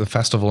a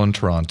festival in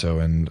Toronto,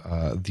 and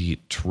the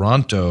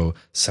Toronto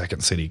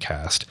Second City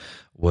cast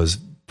was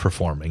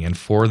performing. And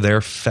for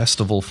their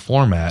festival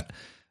format,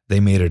 they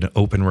made it an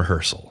open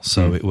rehearsal.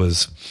 So it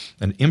was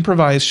an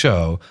improvised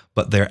show,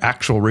 but their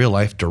actual real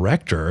life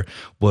director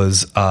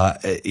was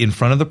in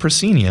front of the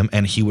proscenium,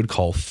 and he would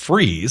call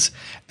freeze.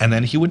 And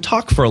then he would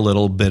talk for a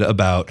little bit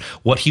about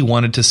what he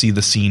wanted to see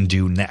the scene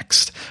do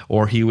next.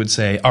 Or he would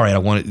say, all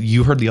right,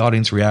 you heard the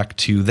audience react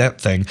to that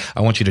thing.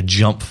 I want you to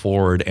jump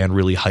forward and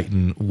really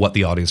heighten what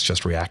the audience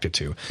just reacted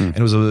to. And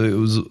it was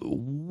a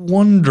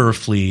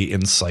wonderfully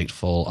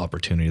insightful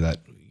opportunity that,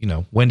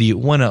 when do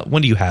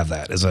you have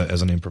that as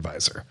an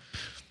improviser?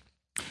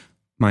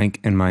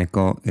 Mike and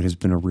Michael, it has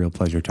been a real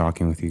pleasure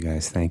talking with you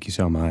guys. Thank you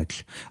so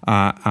much.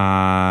 Blank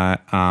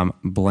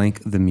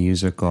the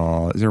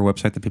Musical. Is there a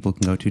website that people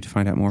can go to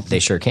find out more? They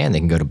sure can. They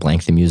can go to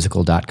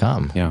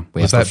blankthemusical.com. Yeah.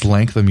 Was that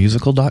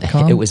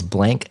blankthemusical.com? It was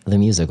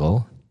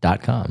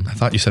blankthemusical.com. I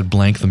thought you said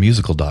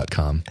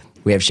blankthemusical.com.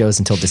 We have shows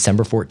until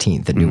December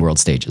 14th at New World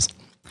Stages.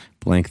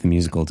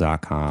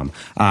 blankthemusical.com.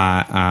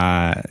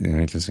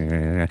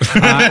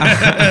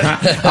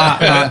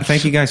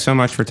 Thank you guys so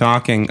much for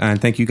talking,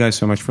 and thank you guys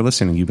so much for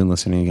listening. You've been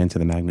listening again to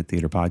the Magnet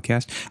Theater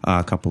Podcast.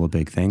 A couple of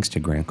big thanks to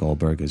Grant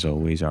Goldberg, as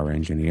always, our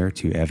engineer,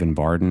 to Evan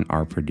Barden,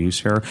 our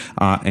producer,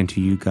 and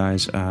to you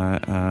guys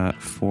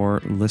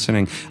for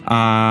listening.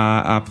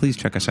 Please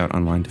check us out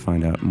online to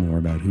find out more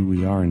about who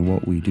we are and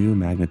what we do.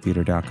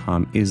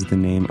 MagnetTheater.com is the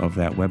name of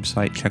that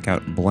website. Check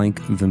out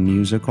Blank the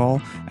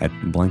Musical at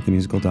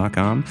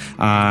blankthemusical.com,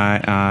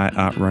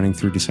 running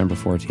through December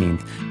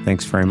 14th.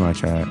 Thanks very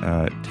much.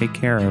 Take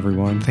care,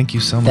 everyone. Thank you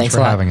so much for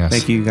having us.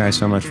 Thank you guys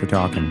so much for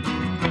talking.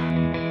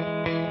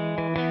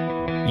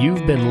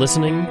 You've been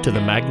listening to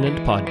the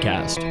Magnet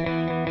Podcast.